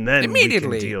first, and then Immediately.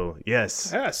 we can deal. Yes.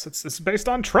 Yes, it's based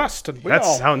on trust. And That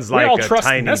sounds like a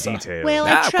tiny detail. Well,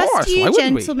 Yeah, I of trust course. Why you,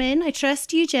 wouldn't we? gentlemen. I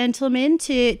trust you, gentlemen,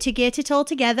 to get it all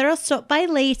together. I'll stop by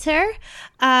later.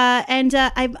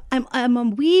 I'm a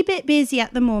wee bit busy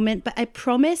at the moment, but I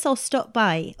promise I'll stop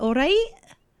by. All right?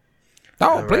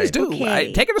 Oh, please do.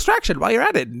 Okay. Take a distraction while you're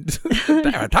at it.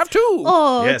 Have to.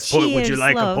 Oh, Yes, cheers, would you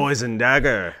like love. a poison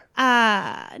dagger?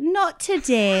 Not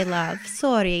today, love.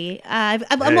 Sorry. I'm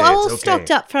Hey, all it's okay.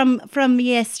 stocked up from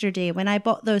yesterday when I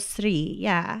bought those 3.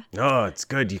 Yeah. No, it's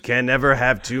good. You can't never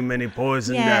have too many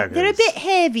poison Yeah, daggers. they're a bit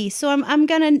heavy, so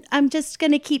I'm just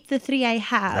gonna keep the 3 I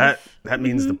have. That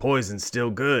means the poison's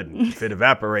still good. If it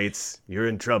evaporates, you're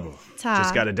in trouble. Ta.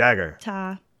 Just got a dagger.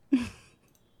 Ta.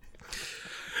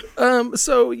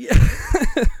 So, yeah.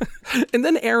 And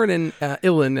then Aaron and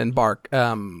Ilan and Bark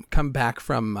come back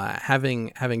from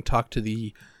having talked to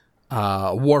the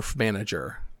wharf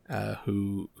manager,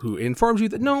 who informs you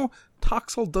that no,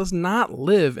 Toxel does not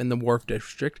live in the wharf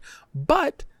district,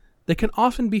 but they can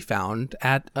often be found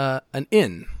at an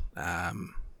inn,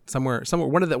 somewhere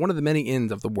one of the many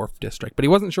inns of the wharf district. But he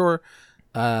wasn't sure.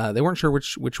 They weren't sure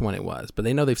which one it was, but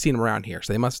they know they've seen him around here,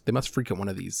 so they must frequent one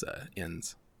of these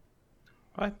inns.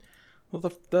 What? Well,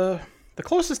 the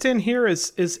closest inn here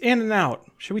is In and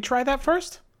Out. Should we try that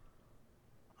first?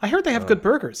 I heard they have good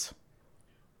burgers.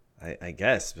 I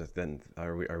guess, but then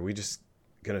are we just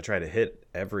gonna try to hit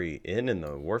every inn in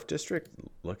the wharf district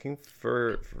looking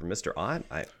for Mr. Ott?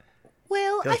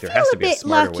 Well, feel I like there feel has to a be a bit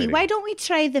smarter way lucky. to- Why don't we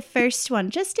try the first one,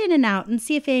 just In and Out, and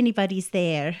see if anybody's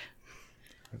there?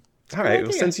 All right, well,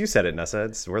 idea. since you said it, Nessa,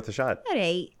 it's worth a shot. All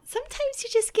right. Sometimes you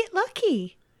just get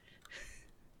lucky.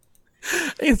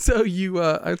 And so you,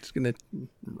 I'm just going to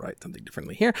write something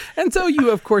differently here. And so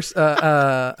you, of course,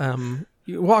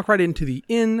 you walk right into the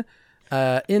inn,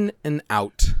 In and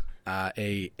Out,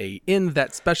 a inn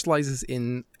that specializes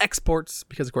in exports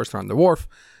because, of course, they're on the wharf,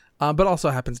 but also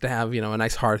happens to have, a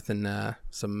nice hearth and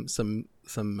some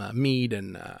mead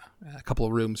and a couple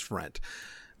of rooms for rent.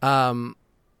 What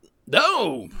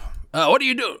do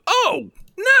you do? Oh,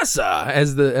 Nessa,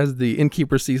 as the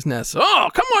innkeeper sees Nessa. Oh,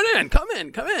 come on in. Come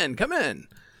in.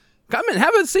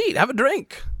 Have a seat. Have a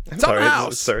drink. It's our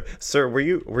house. Sir, were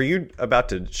you about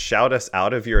to shout us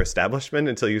out of your establishment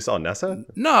until you saw Nessa?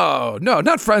 No,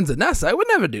 not friends of Nessa. I would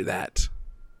never do that.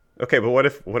 Okay, but what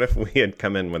if we had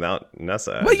come in without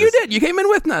Nessa? Well, you did. You came in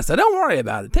with Nessa. Don't worry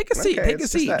about it. Take a seat. Okay, Take a it's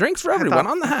just seat. that Drinks for everyone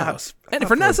on the house. And for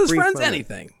for a Nessa's brief friends, moment.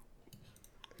 anything.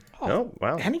 Oh,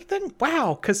 wow. Anything?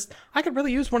 Wow, because I could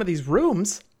really use one of these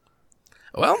rooms.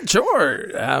 Well,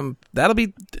 sure. That'll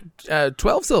be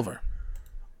 12 silver.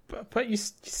 But you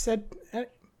said, I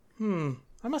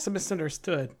must have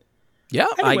misunderstood. Yeah,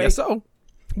 I Anyway. guess so.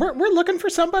 We're looking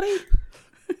for somebody.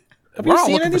 Have We're you all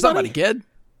seen looking anybody? for somebody, kid.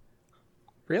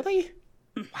 Really?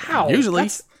 Wow. Usually.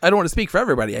 that's- I don't want to speak for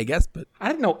everybody, I guess, but I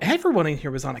didn't know everyone in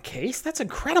here was on a case. That's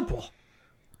incredible.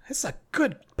 This is a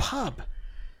good pub.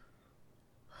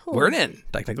 we're an inn,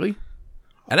 technically.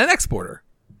 And an exporter.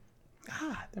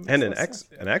 Ah, that makes And no an sense.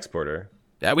 exporter.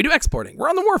 Yeah, we do exporting. We're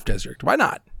on the Wharf District. Why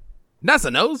not?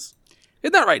 Nessa knows.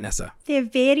 Isn't that right, Nessa? They're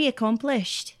very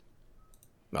accomplished.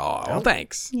 Oh, well,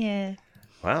 thanks. Yeah.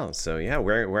 Wow. So yeah,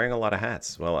 wearing a lot of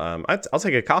hats. Well, I'll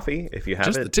take a coffee if you have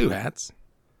Just it. the two hats.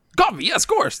 Coffee, yes, of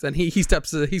course. Then he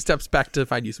steps back to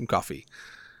find you some coffee.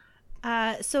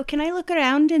 So can I look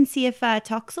around and see if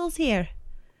Toxel's here?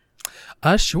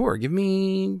 Sure. Give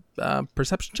me a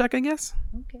perception check, I guess.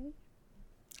 Okay.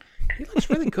 He looks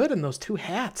really good in those two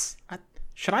hats.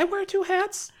 Should I wear two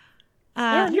hats?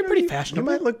 Aaron, you're pretty You fashionable.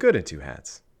 might look good in two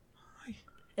hats.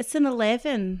 It's an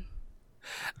 11.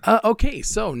 Okay,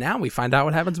 so now we find out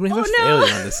what happens when we have a Oh, no.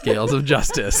 failure on the scales of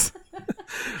justice.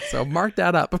 So mark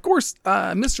that up. Of course,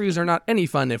 mysteries are not any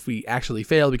fun if we actually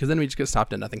fail, because then we just get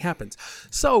stopped and nothing happens.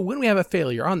 So when we have a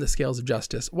failure on the scales of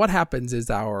justice, what happens is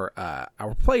our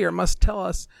player must tell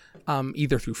us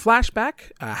either through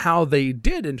flashback how they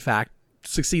did in fact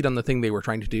succeed on the thing they were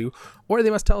trying to do, or they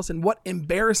must tell us in what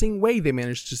embarrassing way they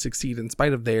managed to succeed in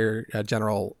spite of their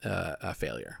general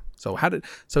failure. So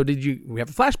did we have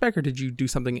a flashback, or did you do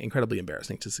something incredibly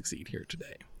embarrassing to succeed here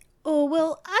today? Oh,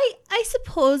 well, I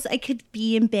suppose I could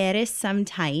be embarrassed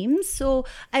sometimes. So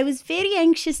I was very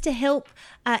anxious to help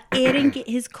Aaron get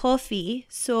his coffee.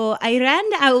 So I ran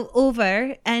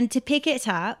over and to pick it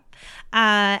up.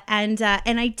 And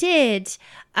I did.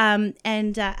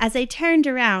 As I turned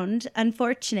around,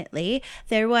 unfortunately,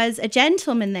 there was a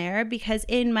gentleman there, because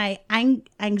in my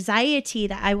anxiety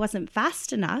that I wasn't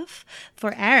fast enough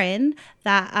for Aaron,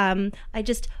 that I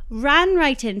just ran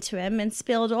right into him and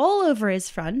spilled all over his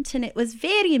front, and it was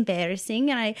very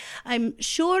embarrassing. And I'm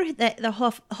sure that the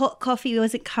hot coffee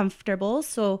wasn't comfortable,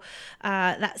 so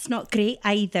that's not great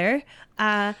either.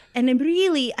 And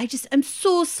I'm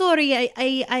so sorry.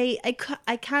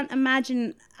 I can't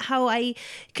imagine how I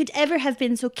could ever have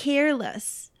been so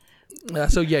careless.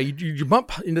 So yeah, you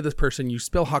bump into this person, you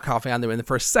spill hot coffee on them, and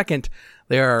for a second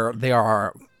they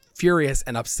are furious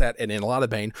and upset and in a lot of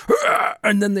pain,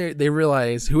 and then they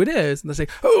realize who it is, and they say,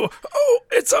 "Oh,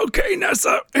 it's okay,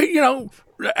 Nessa.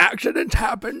 Accidents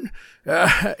happen."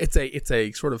 It's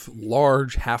a sort of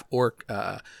large half orc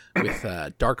with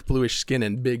dark bluish skin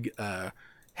and big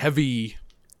heavy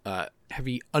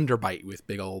underbite with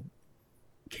big old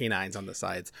canines on the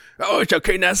sides. "Oh, it's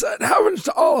okay, Nessa. It happens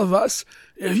to all of us.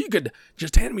 If you could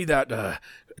just hand me that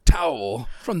towel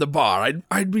from the bar,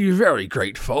 I'd be very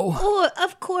grateful." Oh,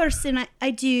 of course, and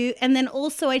I do. And then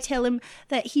also I tell him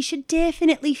that he should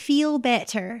definitely feel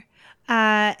better.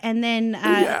 And then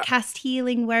cast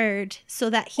healing word so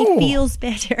that he feels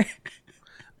better.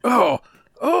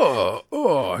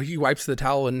 Oh, he wipes the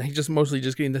towel, and he's just mostly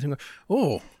just getting the thing.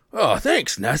 Oh,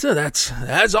 thanks, Nessa. That's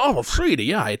awful sweet of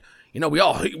you. We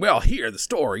all hear the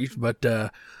stories, but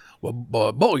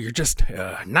boy, you're just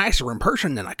nicer in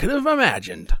person than I could have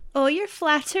imagined. Oh, you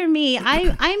flatter me.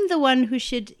 I'm the one who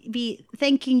should be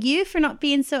thanking you for not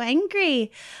being so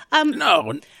angry.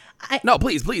 No,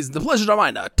 please, the pleasure's all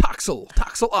mine. Toxel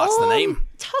Us, the name.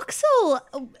 Toxel,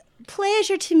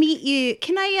 pleasure to meet you.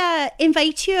 Can I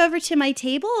invite you over to my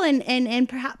table and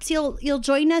perhaps you'll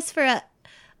join us for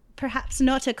perhaps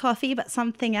not a coffee, but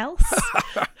something else?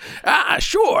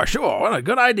 Sure. What a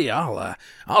good idea.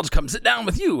 I'll just come sit down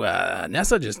with you,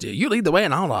 Nessa. Just you lead the way,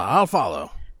 and I'll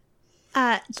follow.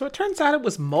 So it turns out it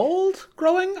was mold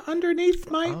growing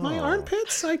underneath my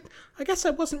armpits. I guess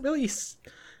I wasn't really.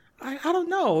 I don't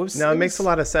know. It makes a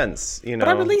lot of sense. But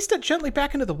I released it gently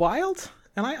back into the wild,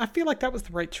 and I feel like that was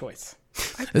the right choice.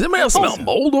 Does anybody else smell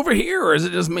mold over here, or is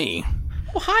it just me?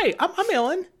 Oh, hi. I'm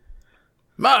Ellen.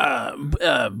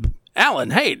 Alan.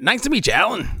 Hey, nice to meet you,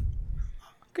 Alan.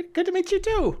 Good to meet you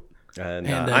too. And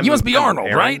you must be I'm Arnold,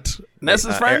 Aaron. right?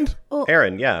 Nessa's friend?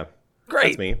 Aaron, yeah.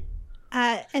 Great. That's me.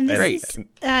 And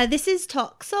this is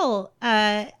Toxel.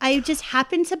 I just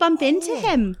happened to bump into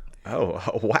him. Oh,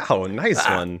 wow. Nice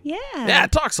one. Yeah. Yeah,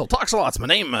 Toxelot's my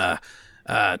name.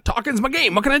 Talking's my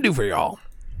game. What can I do for y'all?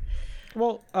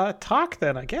 Well, talk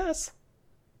then, I guess.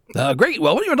 Great.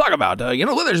 Well, what do you want to talk about?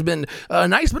 Weather's been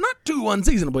nice, but not too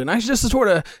unseasonably nice. Just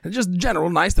just general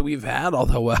nice that we've had.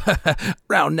 Although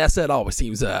around Nessa, it always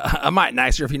seems a mite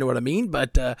nicer, if you know what I mean.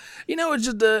 But it's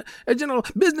just a general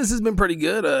business has been pretty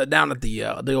good down at the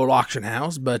old auction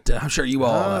house. But I'm sure you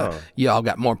all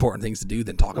got more important things to do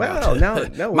than talk about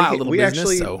my little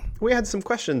business. We had some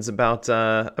questions about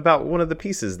one of the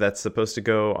pieces that's supposed to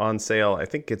go on sale. I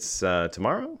think it's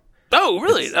tomorrow. Oh,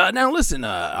 really? Now listen,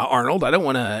 Arnold, I don't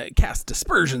want to cast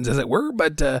dispersions, as it were,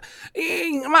 but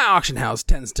my auction house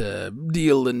tends to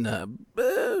deal in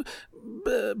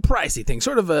pricey things,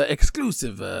 sort of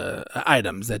exclusive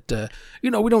items that we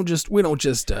don't just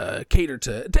cater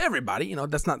to everybody.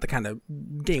 That's not the kind of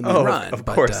game we run. Of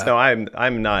course, no,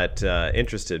 I'm not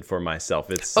interested for myself.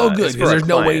 It's good, because there's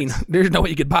no way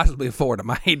you could possibly afford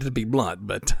them. I hate to be blunt,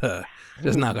 but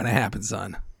it's not going to happen,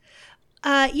 son.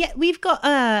 Yeah, we've got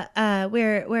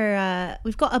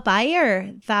we've got a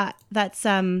buyer that's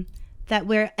that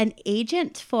we're an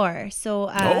agent for. So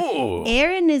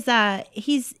Aaron is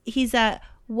he's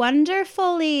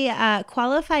wonderfully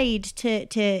qualified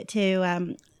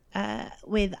to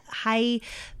with high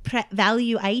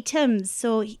value items.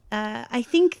 So I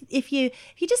think if you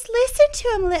just listen to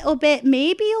him a little bit,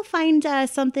 maybe you'll find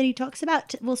something he talks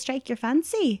about will strike your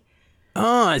fancy.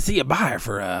 Oh, I see a buyer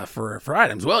for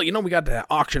items. Well, we got the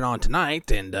auction on tonight,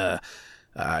 and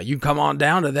you come on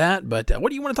down to that. But what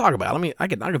do you want to talk about? I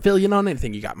can fill you in on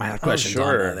anything you got. My questions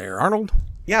on there, Arnold.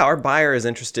 Yeah, our buyer is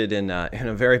interested in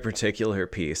a very particular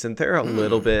piece, and they're a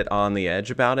little bit on the edge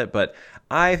about it. But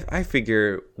I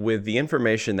figure with the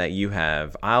information that you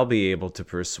have, I'll be able to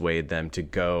persuade them to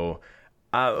go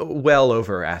well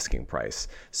over asking price.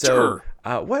 So, sure.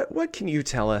 What can you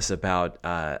tell us about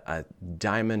a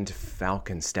diamond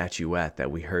falcon statuette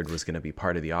that we heard was going to be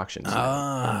part of the auction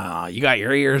tonight? You got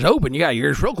your ears open. You got your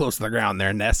ears real close to the ground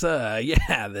there, Nessa.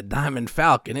 Yeah, the diamond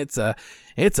falcon. It's a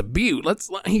beaut.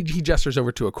 He gestures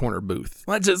over to a corner booth.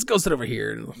 Let's just go sit over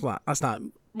here. Let's not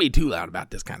be too loud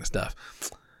about this kind of stuff.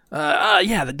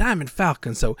 Yeah, the diamond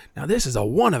falcon. So now this is a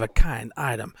one of a kind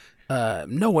item.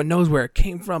 No one knows where it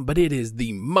came from, but it is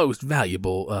the most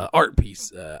valuable art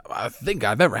piece I think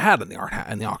I've ever had in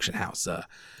the auction house.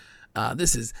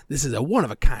 This is a one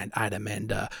of a kind item,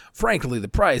 and frankly, the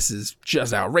price is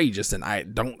just outrageous, and I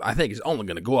think it's only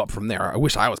going to go up from there. I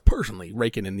wish I was personally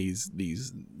raking in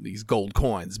these gold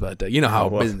coins, but you know how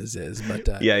business is.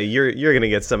 But yeah, you're going to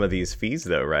get some of these fees,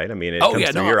 though, right? I mean, it comes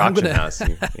through your auction house.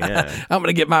 Yeah, I'm going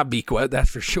to get my beak wet, that's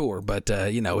for sure. But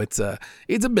it's a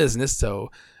business,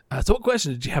 so. So what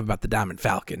question did you have about the Diamond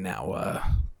Falcon now?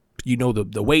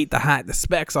 The weight, the height, the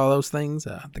specs, all those things,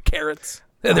 the carats.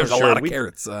 There's a lot of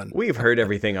carats, son. We've heard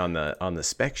everything on the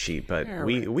spec sheet, but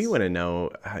we want to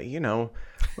know,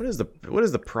 what is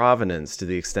the provenance to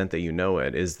the extent that you know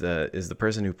it? Is the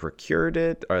person who procured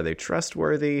it, are they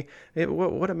trustworthy?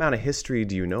 What amount of history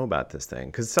do you know about this thing?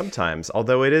 Because sometimes,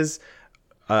 although it is,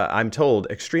 I'm told,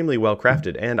 extremely well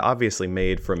crafted and obviously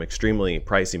made from extremely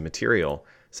pricey material,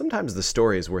 sometimes the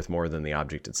story is worth more than the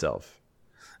object itself.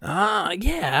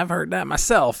 Yeah, I've heard that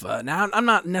myself. Now, I'm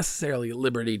not necessarily at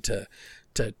liberty to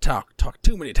talk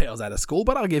too many tales out of school,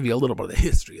 but I'll give you a little bit of the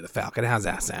history of the Falcon. How's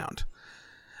that sound?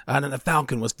 And the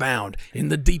Falcon was found in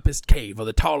the deepest cave of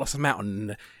the tallest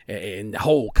mountain in the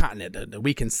whole continent that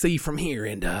we can see from here.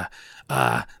 And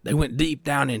they went deep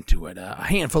down into it, a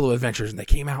handful of adventures, and they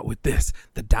came out with this,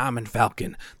 the Diamond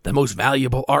Falcon, the most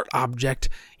valuable art object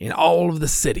in all of the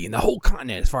city, in the whole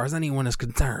continent, as far as anyone is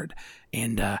concerned.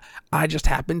 And I just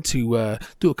happened to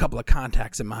do a couple of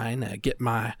contacts of mine, get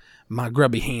my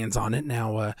grubby hands on it.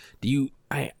 Now,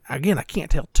 I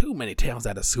can't tell too many tales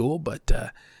out of school, but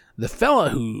the fella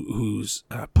who's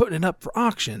putting it up for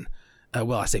auction,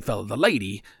 I say fella, the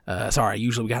lady, sorry,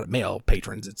 usually we got male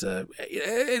patrons. It's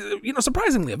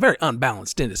surprisingly a very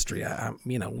unbalanced industry.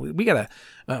 We gotta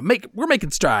we're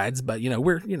making strides, but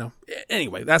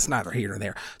anyway, that's neither here nor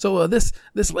there. So this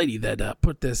lady that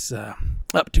put this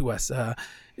up to us,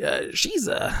 she's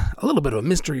a little bit of a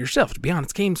mystery herself, to be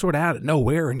honest. Came sort of out of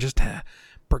nowhere and just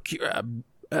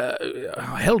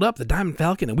held up the Diamond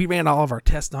Falcon, and we ran all of our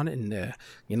tests on it, and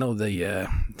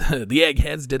the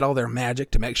eggheads did all their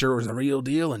magic to make sure it was the real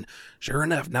deal, and sure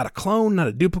enough, not a clone, not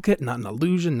a duplicate, not an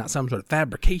illusion, not some sort of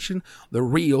fabrication, the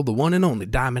one and only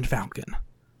Diamond Falcon.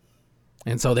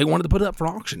 And so they wanted to put it up for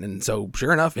auction. And so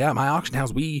sure enough, yeah, my auction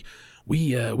house, we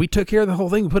took care of the whole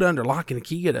thing. We put it under lock and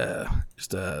key at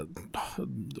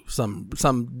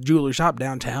some jewelry shop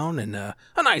downtown, and a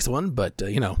nice one, but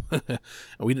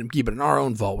we didn't keep it in our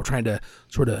own vault. We're trying to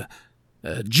sort of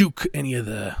juke any of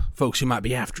the folks who might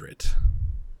be after it,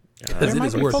 because it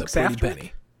is worth a pretty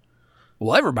penny.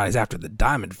 Well, everybody's after the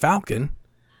Diamond Falcon.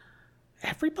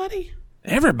 Everybody?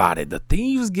 Everybody. The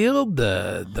Thieves Guild,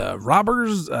 the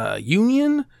Robbers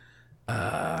Union.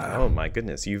 Oh my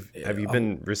goodness! Have you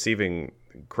been receiving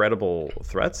credible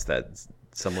threats that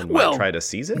someone might try to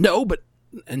seize it? No, but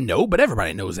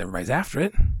everybody knows everybody's after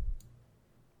it.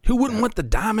 Who wouldn't want the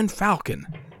Diamond Falcon,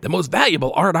 the most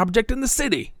valuable art object in the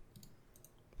city?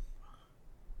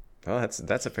 Well,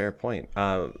 that's a fair point.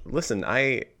 Listen,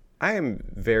 I am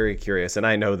very curious, and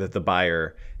I know that the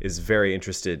buyer is very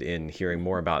interested in hearing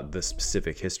more about the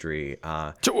specific history.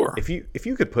 Sure. If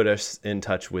you could put us in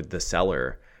touch with the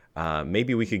seller,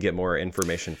 maybe we could get more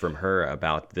information from her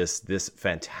about this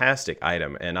fantastic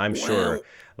item. And I'm sure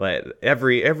like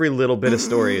every little bit of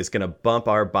story is going to bump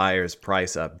our buyer's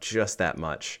price up just that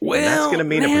much. Well, and that's going to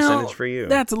mean a percentage for you.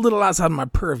 That's a little outside of my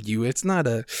purview. It's not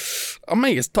I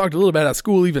may have talked a little bit at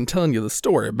school, even telling you the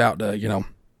story about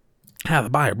how the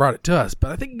buyer brought it to us,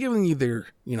 but I think giving you their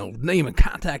name and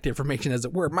contact information, as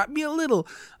it were, might be a little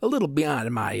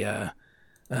beyond my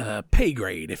pay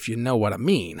grade, if you know what I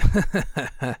mean.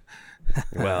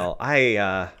 Well,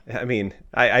 I mean,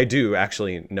 I do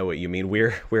actually know what you mean.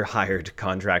 We're hired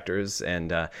contractors,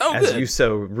 and as you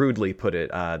so rudely put it,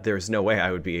 there's no way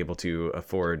I would be able to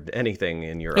afford anything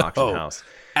in your auction house.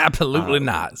 Absolutely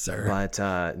not, sir. But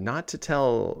not to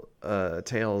tell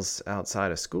tales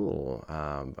outside of school.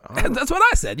 That's what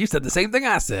I said. You said the same thing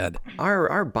I said.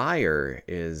 Our buyer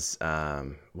is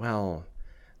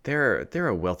they're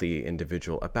a wealthy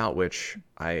individual about which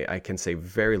I can say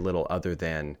very little other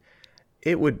than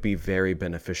it would be very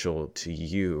beneficial to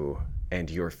you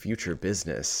and your future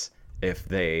business if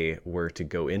they were to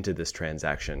go into this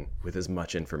transaction with as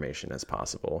much information as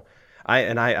possible.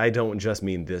 I don't just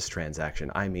mean this transaction.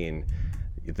 I mean,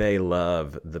 they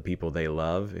love the people they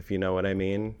love, if you know what I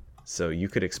mean. So you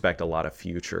could expect a lot of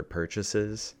future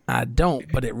purchases. I don't,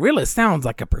 but it really sounds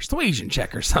like a persuasion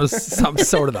check or some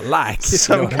sort of the like.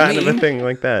 Some kind of a thing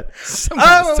like that. Some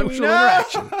kind of social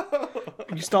interaction.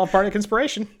 You stole Bardic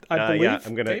Inspiration, I believe. Yeah,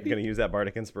 I'm gonna use that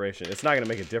Bardic Inspiration. It's not gonna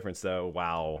make a difference though.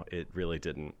 Wow, it really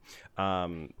didn't.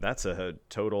 That's a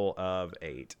total of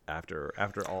 8 after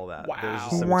all that. Wow. There's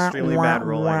just some extremely bad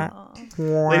rolling.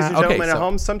 Ladies and gentlemen at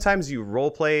home, sometimes you role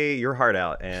play your heart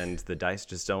out, and the dice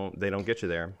just don't get you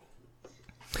there.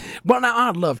 Well, now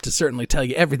I'd love to certainly tell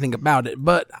you everything about it,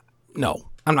 but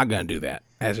no, I'm not going to do that.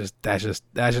 That's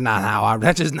not how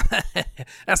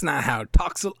that's not how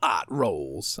Toxel Art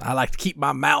rolls. I like to keep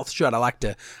my mouth shut. I like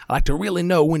to really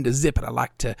know when to zip it. I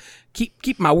like to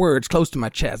keep my words close to my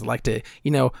chest. I like to,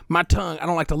 my tongue, I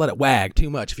don't like to let it wag too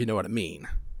much, if you know what I mean.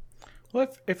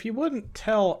 Well, if you wouldn't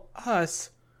tell us,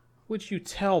 would you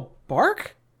tell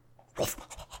Bark?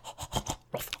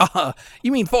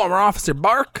 You mean former Officer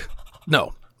Bark?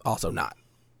 No, also not.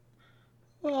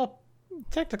 Well,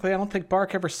 technically, I don't think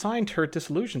Bark ever signed her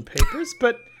dissolution papers,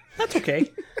 but that's okay.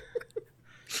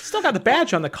 Still got the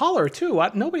badge on the collar, too.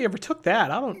 Nobody ever took that.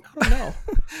 I don't know.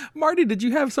 Marty, did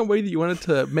you have some way that you wanted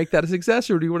to make that a success,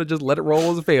 or do you want to just let it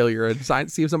roll as a failure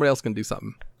and see if somebody else can do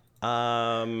something?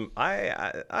 I'm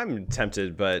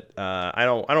tempted, but I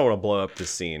don't want to blow up the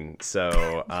scene.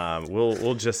 So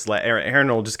we'll just let Aaron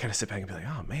will just kind of sit back and be like,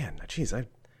 oh man, geez,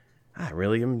 I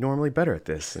really am normally better at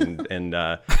this, and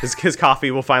his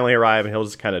coffee will finally arrive, and he'll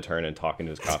just kind of turn and talk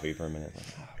into his coffee for a minute. Like,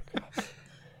 oh, God.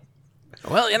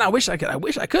 Well, I wish I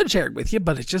could share it with you,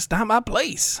 but it's just not my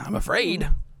place, I'm afraid.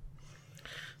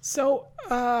 So,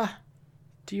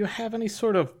 do you have any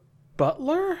sort of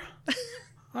butler?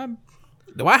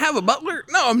 Do I have a butler?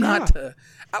 No, I'm not.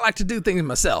 I like to do things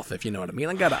myself, if you know what I mean.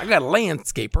 I got a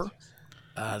landscaper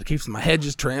that keeps my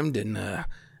hedges trimmed, and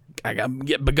I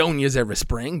get begonias every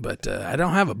spring, but I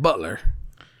don't have a butler.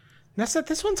 Nessa,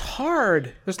 this one's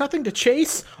hard. There's nothing to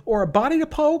chase or a body to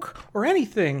poke or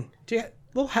anything. Do you a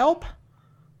little help?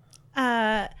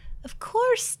 Of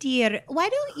course, dear. Why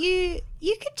don't you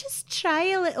could just try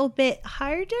a little bit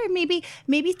harder.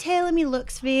 Maybe tell him he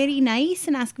looks very nice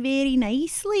and ask very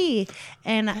nicely.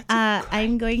 And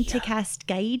I'm going to cast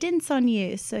guidance on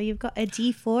you. So you've got a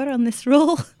D4 on this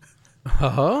roll.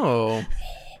 Oh.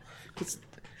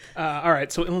 All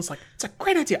right, so Ilan's like, it's a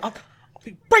great idea. I'll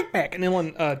be right back. And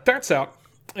Ilan darts out.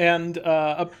 And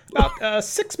about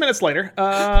 6 minutes later,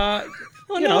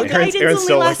 you know, Guidance Aaron's only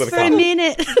still like lasts with for a a clock.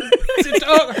 minute.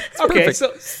 Okay, perfect.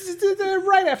 so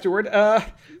right afterward,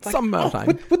 Some amount of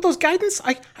time. with those guidance,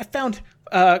 I found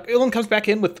Ilan comes back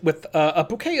in with a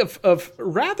bouquet of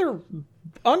rather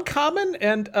uncommon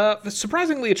and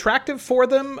surprisingly attractive for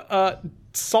them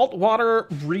saltwater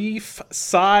reef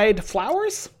side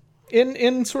flowers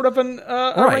in sort of an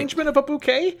arrangement of a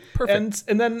bouquet. Perfect.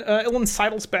 And then Ilan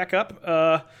sidles back up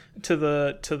to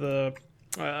the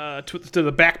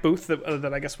back booth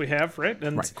that I guess we have, right?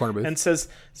 And, Right, corner booth. And says,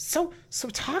 so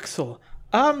Toxel,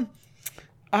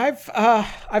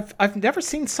 I've never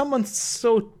seen someone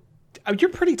so. You're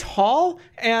pretty tall,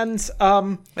 and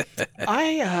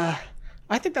I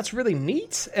think that's really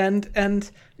neat,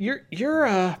 and you're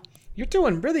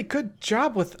doing a really good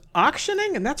job with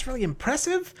auctioning, and that's really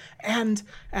impressive. And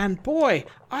boy,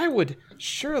 I would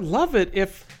sure love it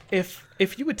if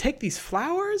you would take these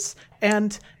flowers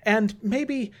and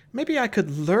maybe I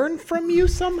could learn from you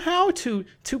somehow to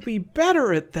be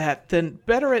better at that than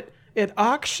better at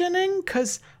auctioning,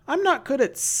 because I'm not good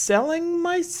at selling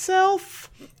myself,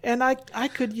 and I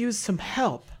could use some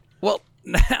help. Well,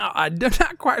 now I'm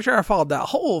not quite sure I followed that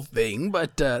whole thing,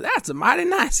 but that's mighty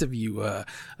nice of you,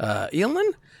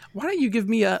 Elin. Why don't you give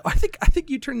me a? I think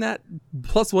you turn that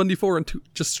plus 1d4 into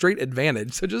just straight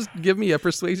advantage. So just give me a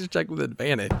persuasion check with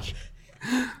advantage.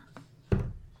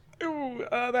 Ooh,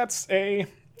 that's a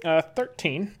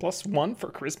 13 plus 1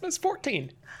 for Christmas,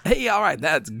 14. Hey, all right,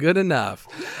 that's good enough.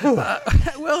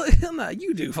 Well,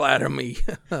 you do flatter me,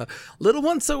 little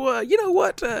one. So, you know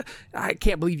what? I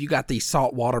can't believe you got these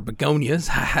saltwater begonias.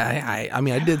 I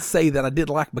mean, I did say that I did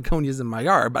like begonias in my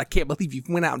yard, but I can't believe you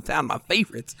went out and found my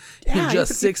favorites in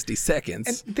just 60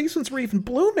 seconds. And these ones were even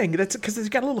blooming. That's because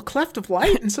they've got a little cleft of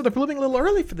light, and so they're blooming a little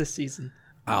early for this season.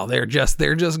 Oh, they're just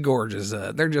gorgeous.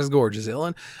 They're just gorgeous,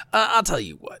 Ellen. I'll tell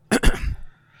you what.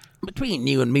 Between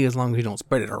you and me, as long as you don't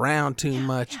spread it around too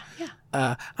much,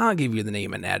 I'll give you the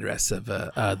name and address of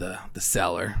the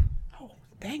seller. Oh,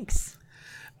 thanks.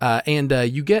 And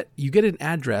you get an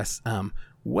address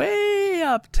way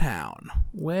uptown.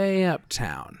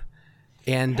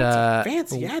 And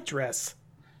Fancy address.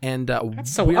 and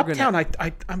That's so we're uptown.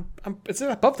 Gonna, I'm. Is it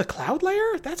above the cloud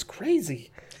layer? That's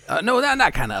crazy. no,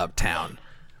 not kind of uptown.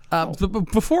 But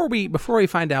before we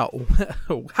find out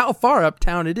how far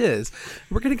uptown it is,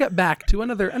 we're gonna get back to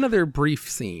another brief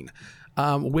scene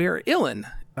where Ilan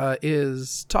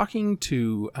is talking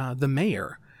to the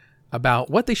mayor about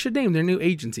what they should name their new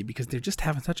agency, because they're just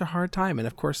having such a hard time. And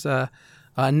of course,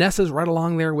 Nessa's right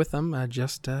along there with them. They're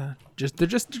just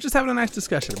having a nice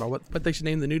discussion about what they should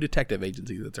name the new detective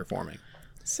agency that they're forming.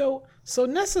 So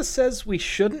Nessa says we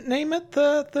shouldn't name it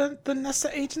the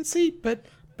Nessa Agency, but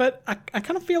I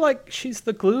kind of feel like she's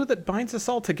the glue that binds us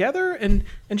all together, and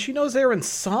she knows Aaron's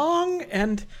song,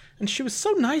 and she was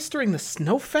so nice during the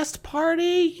Snowfest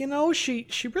party. You know, she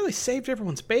really saved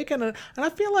everyone's bacon, and I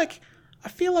feel like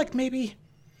maybe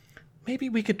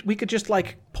we could just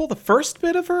like pull the first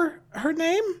bit of her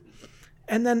name,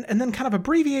 and then kind of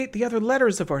abbreviate the other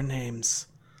letters of our names,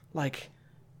 like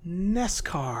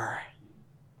Nescar.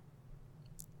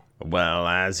 Well,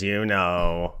 as you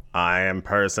know, I am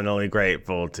personally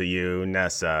grateful to you,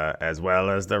 Nessa, as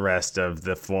well as the rest of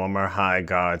the former High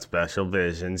Guard Special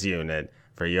Visions unit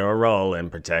for your role in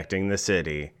protecting the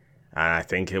city. And I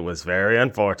think it was very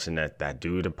unfortunate that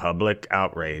due to public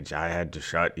outrage, I had to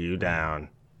shut you down.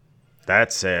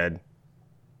 That said,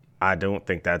 I don't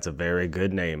think that's a very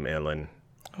good name, Ilan.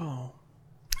 Oh.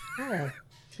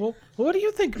 Well, what do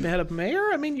you think, Madam Mayor?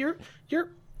 I mean, you're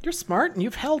smart, and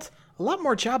you've held a lot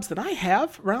more jobs than I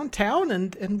have around town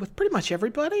and with pretty much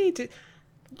everybody.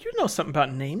 You know something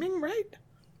about naming, right?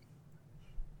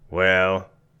 Well,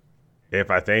 if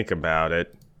I think about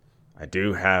it, I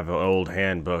do have an old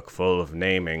handbook full of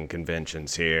naming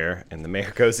conventions here. And the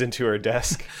mayor goes into her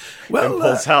desk and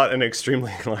pulls out an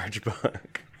extremely large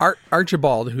book.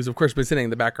 Archibald, who's of course been sitting in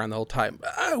the background the whole time.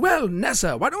 Well,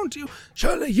 Nessa, why don't you?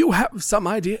 Surely you have some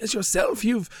ideas yourself.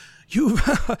 You've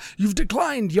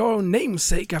declined your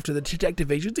namesake after the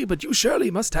detective agency, but you surely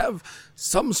must have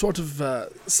some sort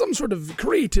of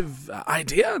creative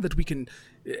idea that we can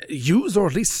use, or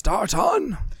at least start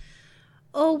on.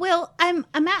 Oh, well, I'm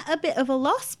at a bit of a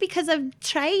loss because I've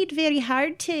tried very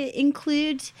hard to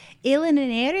include Aelin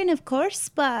and Erin, of course,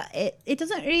 but it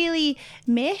doesn't really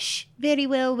mesh very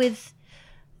well with,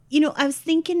 I was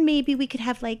thinking maybe we could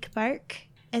have like bark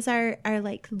as our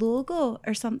like logo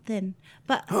or something,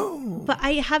 but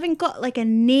I haven't got like a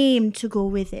name to go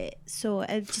with it, so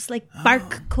it's just like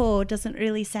Barkco doesn't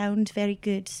really sound very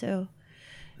good, so.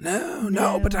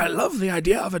 No, but I love the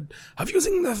idea of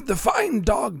using the fine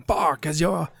dog Bark as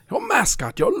your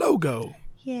mascot, your logo.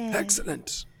 Yeah.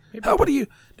 Excellent.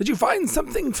 Did you find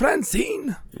something,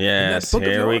 Francine? Yes, book of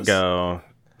here we yours? go.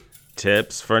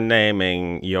 Tips for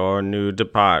naming your new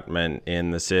department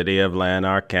in the city of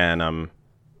Lanarcanum.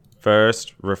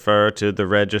 First, refer to the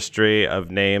registry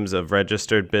of names of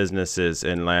registered businesses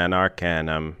in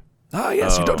Lanarcanum. Ah,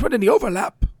 yes, you don't want any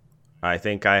overlap. I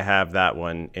think I have that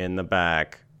one in the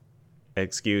back.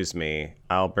 Excuse me,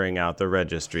 I'll bring out the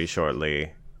registry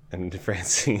shortly. And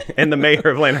Francine and the mayor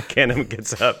of Lanarcanum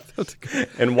gets up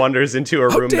and wanders into a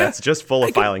room dear. that's just full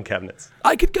of filing cabinets.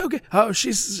 I could go get... Oh,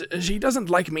 she doesn't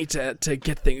like me to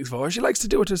get things for her. She likes to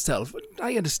do it herself.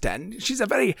 I understand. She's a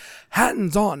very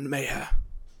hands-on mayor.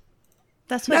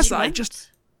 That's what Nessa, you want?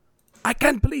 I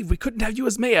can't believe we couldn't have you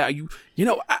as mayor.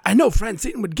 I know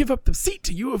Francine would give up the seat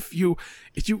to you if you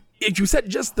said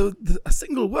just a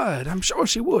single word. I'm sure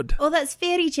she would. Oh, that's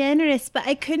very generous, but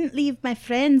I couldn't leave my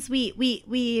friends.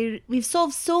 We've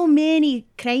solved so many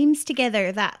crimes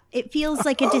together that it feels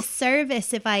like a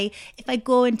disservice if I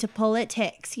go into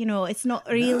politics. It's not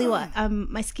really what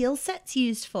my skill set's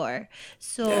used for.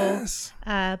 So, Yes.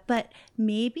 but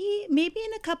maybe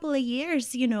in a couple of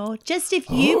years, just if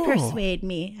you persuade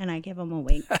me, and I give him a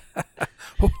wink.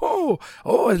 A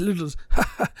little,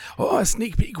 a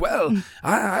sneak peek. Well,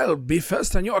 I'll be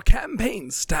first on your campaign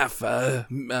staff,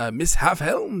 Miss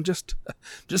Halfhelm. Just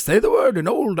say the word, and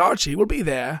old Archie will be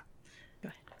there.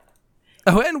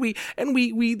 Oh, and we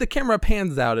the camera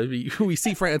pans out, and we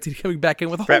see Francine coming back in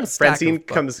with a whole stack Francine of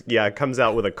books. comes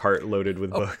out with a cart loaded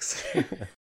with books.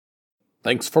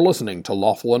 Thanks for listening to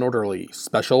Lawful and Orderly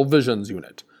Special Visions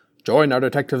Unit. Join our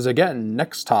detectives again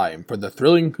next time for the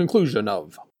thrilling conclusion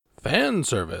of Fan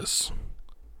Service.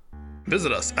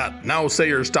 Visit us at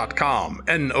nowsayers.com,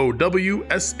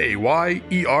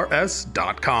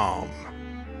 NOWSAYERS.com.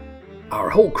 Our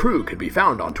whole crew can be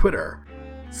found on Twitter.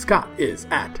 Scott is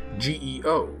at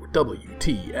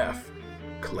GEOWTF.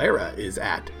 Clara is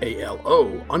at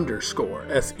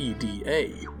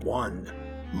ALO_SEDA1.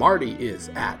 Marty is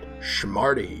at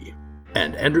Schmarty.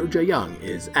 And Andrew J. Young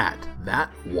is at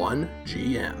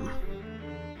That1GM.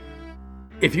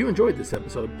 If you enjoyed this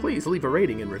episode, please leave a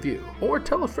rating and review, or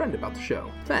tell a friend about the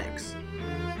show. Thanks.